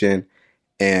conversation.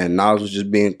 And Nas was just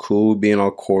being cool, being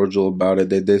all cordial about it.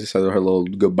 They said her little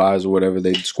goodbyes or whatever.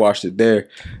 They squashed it there.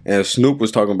 And Snoop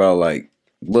was talking about like,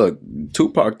 look,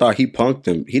 Tupac thought he punked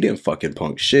him. He didn't fucking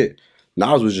punk shit.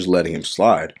 Nas was just letting him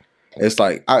slide. It's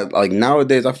like,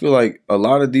 nowadays, I feel like a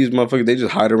lot of these motherfuckers, they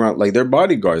just hide around, like, their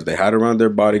bodyguards. They hide around their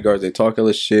bodyguards. They talk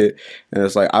hella shit. And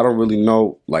it's like, I don't really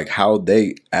know, like, how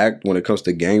they act when it comes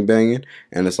to gangbanging.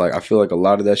 And it's like, I feel like a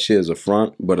lot of that shit is a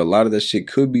front, but a lot of that shit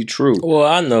could be true. Well,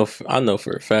 I know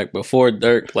for a fact, before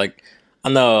Dirk, like,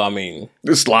 I mean...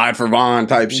 The slide for Vaughn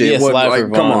type shit. Yeah, slide for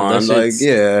Vaughn. Come on, like,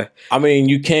 yeah. I mean,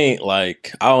 you can't,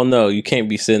 like, I don't know, you can't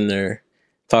be sitting there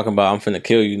talking about I'm finna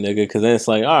kill you, nigga, because then it's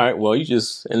like, all right, well, you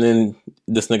just, and then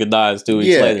this nigga dies 2 weeks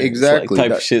later. Yeah, exactly. Like,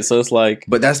 type of shit. So it's like,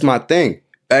 but that's my thing.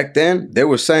 Back then, they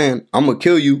were saying, I'm gonna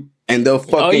kill you, and they'll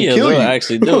fucking kill you.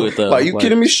 Actually do it though. Like, you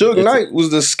kidding me? Suge Knight was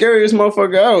the scariest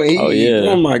motherfucker out.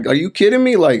 Oh my, are you kidding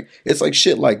me? Like, it's like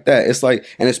shit like that. It's like,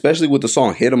 and especially with the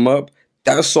song Hit 'Em Up,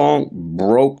 that song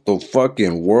broke the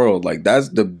fucking world. Like, that's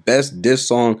the best diss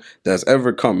song that's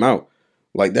ever come out.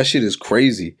 Like, that shit is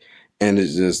crazy. And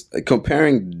it's just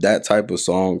comparing that type of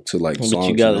song to like songs. But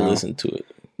you gotta listen to it.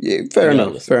 Yeah, fair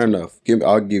enough.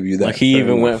 I'll give you that. Like, he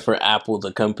even went for Apple,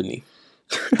 the company.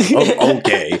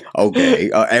 Okay.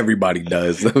 Everybody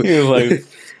does. He was like,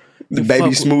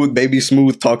 Baby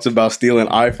Smooth talks about stealing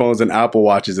iPhones and Apple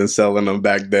Watches and selling them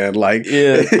back then. Like,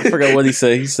 yeah, I forgot what he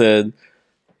said. He said,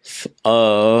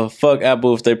 fuck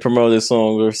Apple if they promote this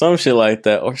song or some shit like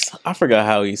that, or I forgot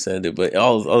how he said it, but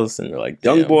all of a sudden they're like,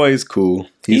 Youngboy is cool.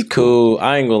 He's cool.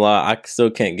 I ain't gonna lie, I still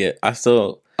can't get. I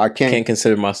still I can't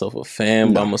consider myself a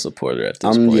fan, but I'm a supporter at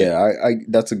this point. Yeah, I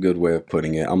that's a good way of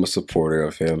putting it. I'm a supporter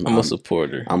of him. I'm a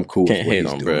supporter. I'm cool Can't with what hate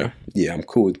he's on, doing. bro. Yeah, I'm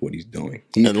cool with what he's doing.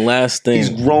 And last thing, he's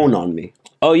grown on me.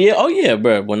 Oh yeah,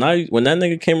 bro. When that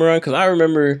nigga came around, because I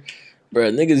remember,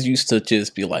 bro, niggas used to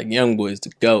just be like, Youngboy's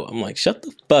the GOAT. I'm like, shut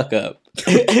the fuck up.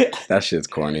 That shit's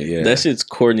corny, yeah. That shit's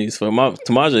corny. So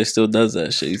Tamaje still does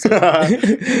that shit. He's like,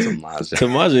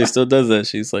 Tamaje still does that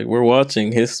shit. He's like, we're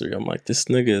watching history. I'm like, this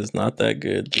nigga is not that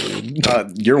good, dude.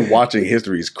 You're watching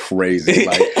history is crazy.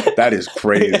 Like, that is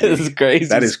crazy. That is crazy.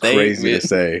 That is crazy to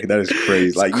say. That is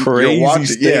crazy. Like, you're watching,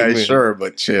 statement. Yeah, sure,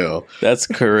 but chill. That's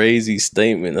crazy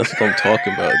statement. That's what I'm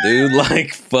talking about, dude.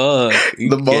 Like, fuck.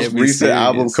 The most recent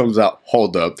album comes out.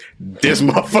 Hold up. This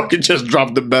motherfucker just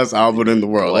dropped the best album in the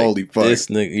world. Like, holy fuck. This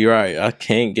nigga, you're right. I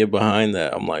can't get behind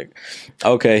that. I'm like,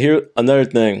 okay, here another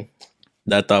thing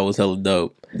that I thought was hella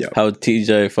dope. Yeah. How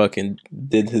TJ fucking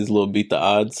did his little beat the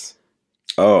odds.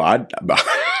 Oh,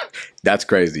 that's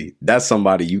crazy. That's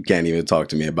somebody you can't even talk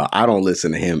to me about. I don't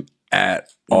listen to him at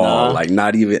all. Nah. Like,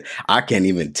 not even. I can't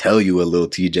even tell you a little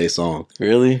TJ song.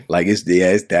 Really? Like, it's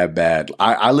that bad.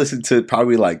 I listened to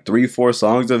probably like 3-4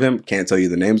 songs of him. Can't tell you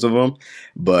the names of them,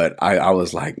 but I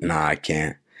was like, nah, I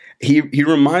can't. He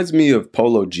reminds me of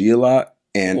Polo G a lot,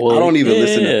 and I don't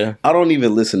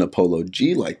even listen to Polo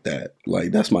G like that. Like,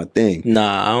 that's my thing.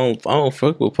 Nah, I don't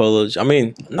fuck with Polo G. I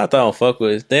mean, not that I don't fuck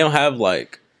with. They don't have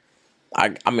like. I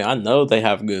mean, I know they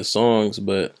have good songs,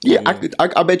 but yeah,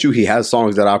 I bet you he has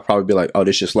songs that I'll probably be like, oh,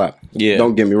 this shit slap. Yeah,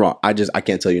 don't get me wrong. I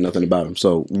can't tell you nothing about him.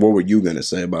 So, what were you gonna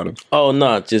say about him? Oh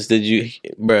no, just did you,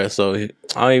 bruh? So I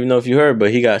don't even know if you heard,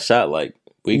 but he got shot like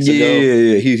weeks ago.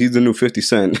 Yeah. He's the new 50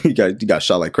 Cent. He got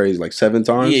shot like crazy, like 7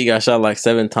 times. Yeah, he got shot like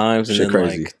 7 times, and shit then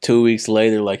crazy. like 2 weeks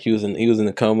later, like he was in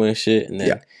a coma and shit, and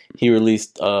then he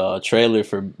released a trailer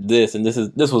for this, and this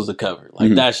was the cover.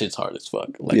 Like that shit's hard as fuck.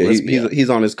 Like he's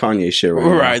on his Kanye shit right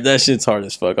now. Right, that shit's hard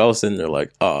as fuck. I was sitting there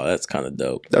like, oh, that's kind of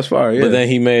dope. That's fire. Yeah. But then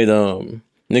he made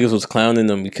niggas was clowning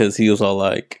him because he was all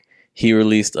like, he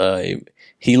released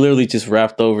he literally just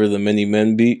rapped over the Many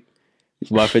Men beat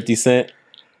by 50 Cent.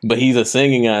 But he's a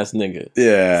singing ass nigga.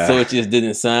 Yeah. So it just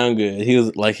didn't sound good. He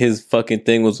was like, his fucking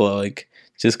thing was like,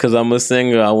 just because I'm a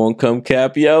singer, I won't come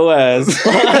cap your ass.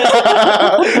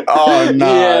 Oh,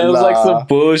 nah. Yeah, it was like some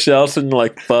bullshit. I was sitting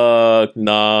like, fuck,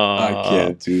 nah. I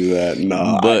can't do that,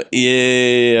 nah. But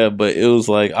yeah, but it was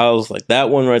like, I was like,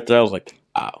 that one right there, I was like,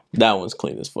 wow, that one's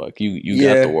clean as fuck. You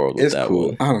got the world with that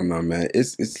one. I don't know, man.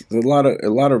 It's a lot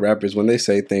of rappers, when they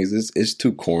say things, it's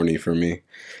too corny for me.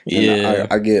 And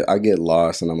I get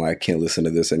lost, and I'm like, I can't listen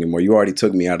to this anymore. You already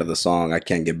took me out of the song. I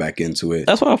can't get back into it.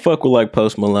 That's why I fuck with like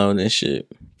Post Malone and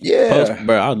shit. Yeah,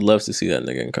 bro, I'd love to see that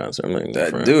nigga in concert.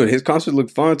 Dude, his concert looked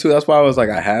fun too. That's why I was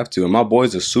like, I have to. And my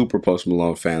boy's a super Post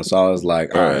Malone fan, so I was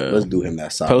like, all right, let's do him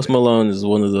that side. Post Malone is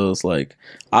one of those like,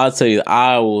 I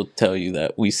will tell you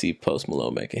that we see Post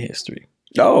Malone making history.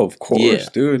 Oh, of course,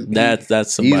 dude.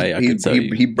 That's somebody I can tell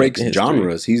you. He breaks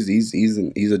genres. He's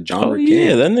a genre king.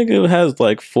 Yeah, that nigga has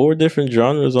like 4 different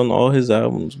genres on all his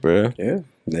albums, bro. Yeah,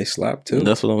 they slap too. And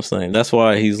that's what I'm saying. That's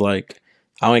why he's like,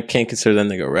 I can't consider that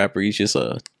nigga a rapper. He's just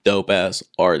a dope ass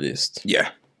artist.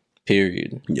 Yeah.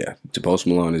 Period. Yeah. Post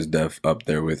Malone is up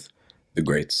there with the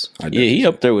greats. Yeah, he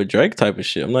up there with Drake type of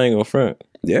shit. I'm not even gonna front.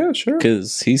 Yeah, sure.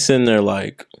 Because he's sitting there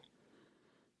like,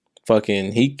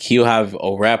 fucking, he'll have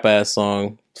a rap ass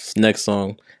song, next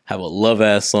song have a love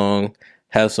ass song,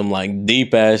 have some like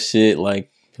deep ass shit,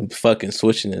 like fucking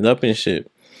switching it up and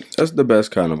shit. That's the best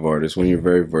kind of artist, when you're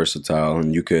very versatile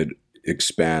and you could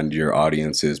expand your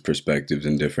audience's perspectives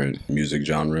in different music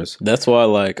genres. That's why,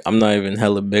 like, I'm not even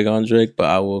hella big on Drake, but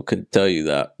I will tell you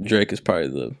that Drake is probably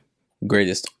the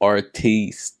greatest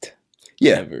artiste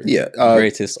ever. Yeah,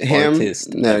 greatest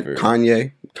artist ever.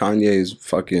 Kanye is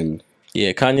fucking.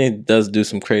 Yeah, Kanye does do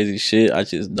some crazy shit. I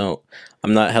just don't.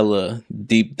 I'm not hella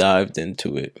deep dived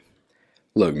into it.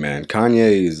 Look, man,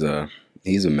 Kanye is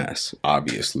he's a mess.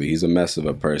 Obviously, he's a mess of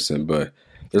a person, but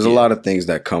there's a lot of things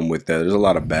that come with that. There's a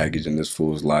lot of baggage in this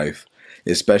fool's life,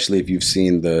 especially if you've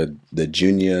seen the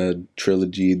Junior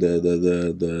trilogy,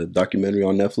 the documentary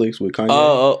on Netflix with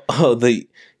Kanye. The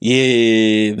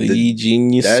Ye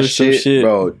Genius or some shit.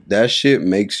 Bro, that shit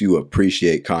makes you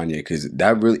appreciate Kanye, because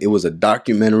it was a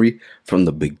documentary from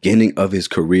the beginning of his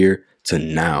career to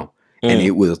now. And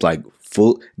it was like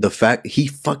the fact he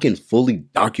fucking fully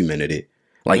documented it.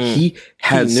 Like he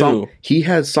had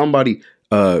somebody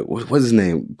what's his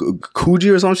name?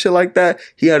 Coogee or some shit like that.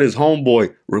 He had his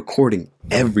homeboy recording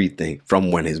everything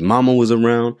from when his mama was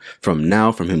around, from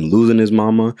him losing his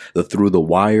mama, through the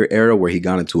Wire era where he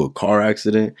got into a car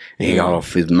accident and he got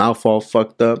off his mouth all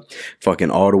fucked up,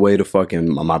 fucking all the way to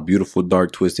fucking My Beautiful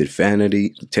Dark Twisted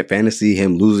Fantasy,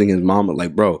 him losing his mama.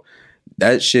 Like, bro,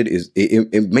 that shit is,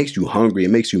 it makes you hungry.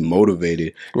 It makes you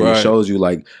motivated. And it shows you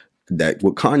like that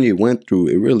what Kanye went through,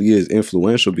 it really is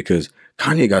influential because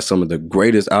Kanye got some of the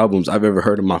greatest albums I've ever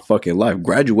heard in my fucking life.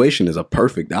 Graduation is a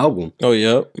perfect album. Oh,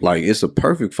 yeah. Like, it's a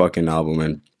perfect fucking album.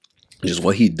 And just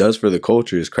what he does for the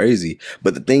culture is crazy.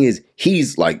 But the thing is,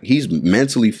 he's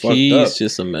mentally fucked up. He's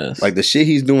just a mess. Like, the shit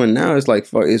he's doing now is like,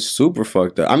 it's super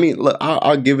fucked up. I mean, look,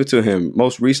 I'll give it to him.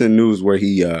 Most recent news where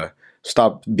he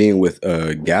stopped being with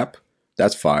Gap.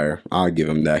 That's fire. I'll give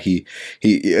him that.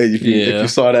 If you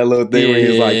saw that little thing where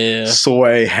he's like,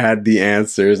 Sway had the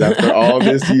answers after all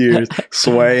this years.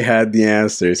 Sway had the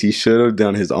answers. He should have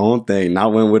done his own thing,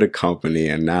 not went with a company,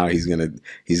 and now he's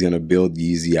gonna build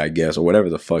Yeezy, I guess, or whatever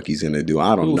the fuck he's gonna do.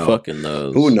 I don't know. Who fucking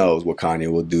knows? Who knows what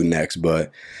Kanye will do next?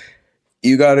 But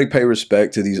you gotta pay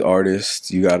respect to these artists.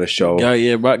 You gotta show.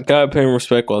 Gotta pay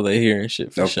respect while they're here and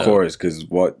shit. Of course, because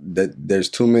there's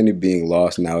too many being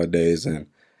lost nowadays, and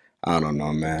I don't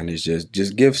know, man. It's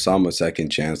just give some a second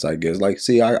chance, I guess. Like,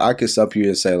 see, I could up here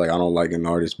and say, like, I don't like an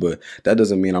artist, but that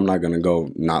doesn't mean I'm not going to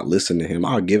go not listen to him.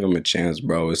 I'll give him a chance,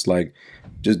 bro. It's like,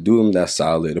 just do him that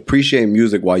solid. Appreciate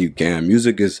music while you can.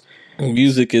 Music is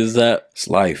that. It's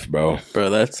life, bro. Bro,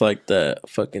 that's like that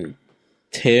fucking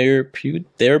therapeutic.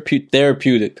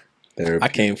 I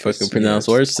can't fucking pronounce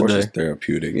words today. It's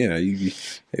therapeutic. Yeah,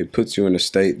 it puts you in a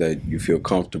state that you feel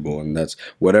comfortable, and that's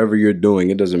whatever you're doing.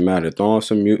 It doesn't matter. Throw on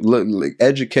some music.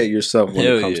 Educate yourself when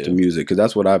it comes to music, because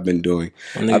that's what I've been doing.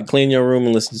 And then clean your room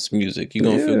and listen to music. You're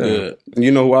gonna feel good. You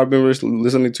know who I've been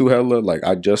listening to hella? Like,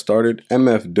 I just started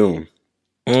MF Doom.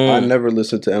 I never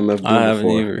listened to MF Doom before. I haven't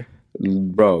either,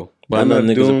 bro. But I know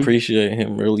niggas appreciate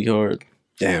him really hard.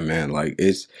 Damn, man, like,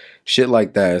 it's shit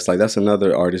like that. It's like, that's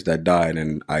another artist that died,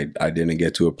 and I didn't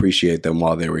get to appreciate them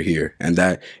while they were here, and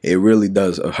that it really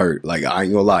does hurt. Like, I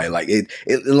ain't gonna lie, like it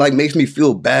like makes me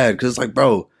feel bad because it's like,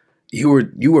 bro, you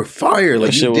were fire,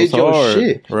 like, you did your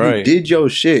shit, right? You did your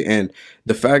shit, and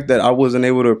the fact that I wasn't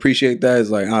able to appreciate that is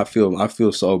like, I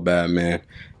feel so bad, man,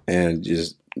 and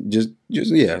just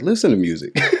listen to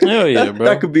music. Hell yeah, bro.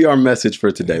 That could be our message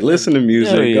for today. Listen to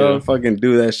music. Go fucking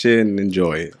do that shit and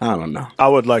enjoy it. I don't know. I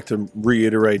would like to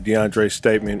reiterate DeAndre's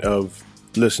statement of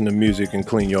listen to music and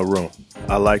clean your room.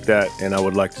 I like that, and I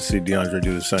would like to see DeAndre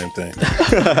do the same thing.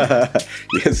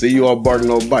 Yeah, see, you all barking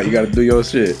no bite. You got to do your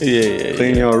shit.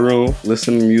 Clean your room.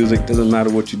 Listen to music. Doesn't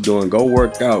matter what you're doing. Go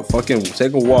work out. Fucking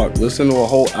take a walk. Listen to a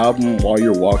whole album while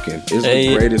you're walking. It's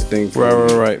the greatest thing for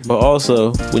you. Right. But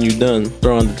also, when you're done,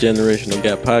 throw on the Generational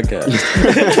Gap podcast.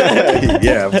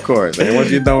 Yeah, of course. And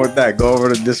once you're done with that, go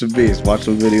over to DisaBeast. Watch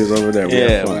some videos over there.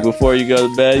 Before you go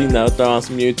to bed, throw on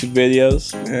some YouTube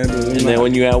videos. And then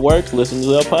when you're at work, listen to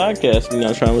the podcast. You're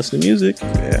not trying to listen to music.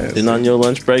 Then on your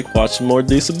lunch break, watch some more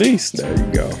DisaBeast. There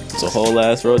you go. It's a whole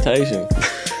ass rotation.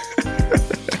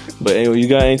 But anyway, you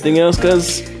got anything else,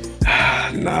 cuz?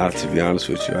 Nah, to be honest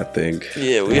with you, I think.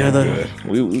 Yeah, we had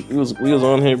we was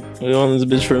on here. We were on this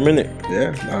bitch for a minute.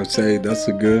 Yeah, I would say that's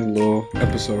a good little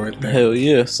episode right there. Hell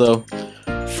yeah. So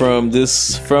from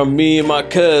me and my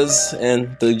cuz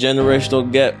and the Generational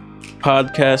Gap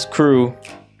podcast crew,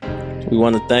 we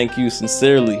want to thank you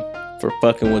sincerely for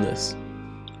fucking with us.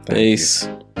 Peace.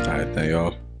 All right, thank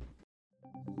y'all.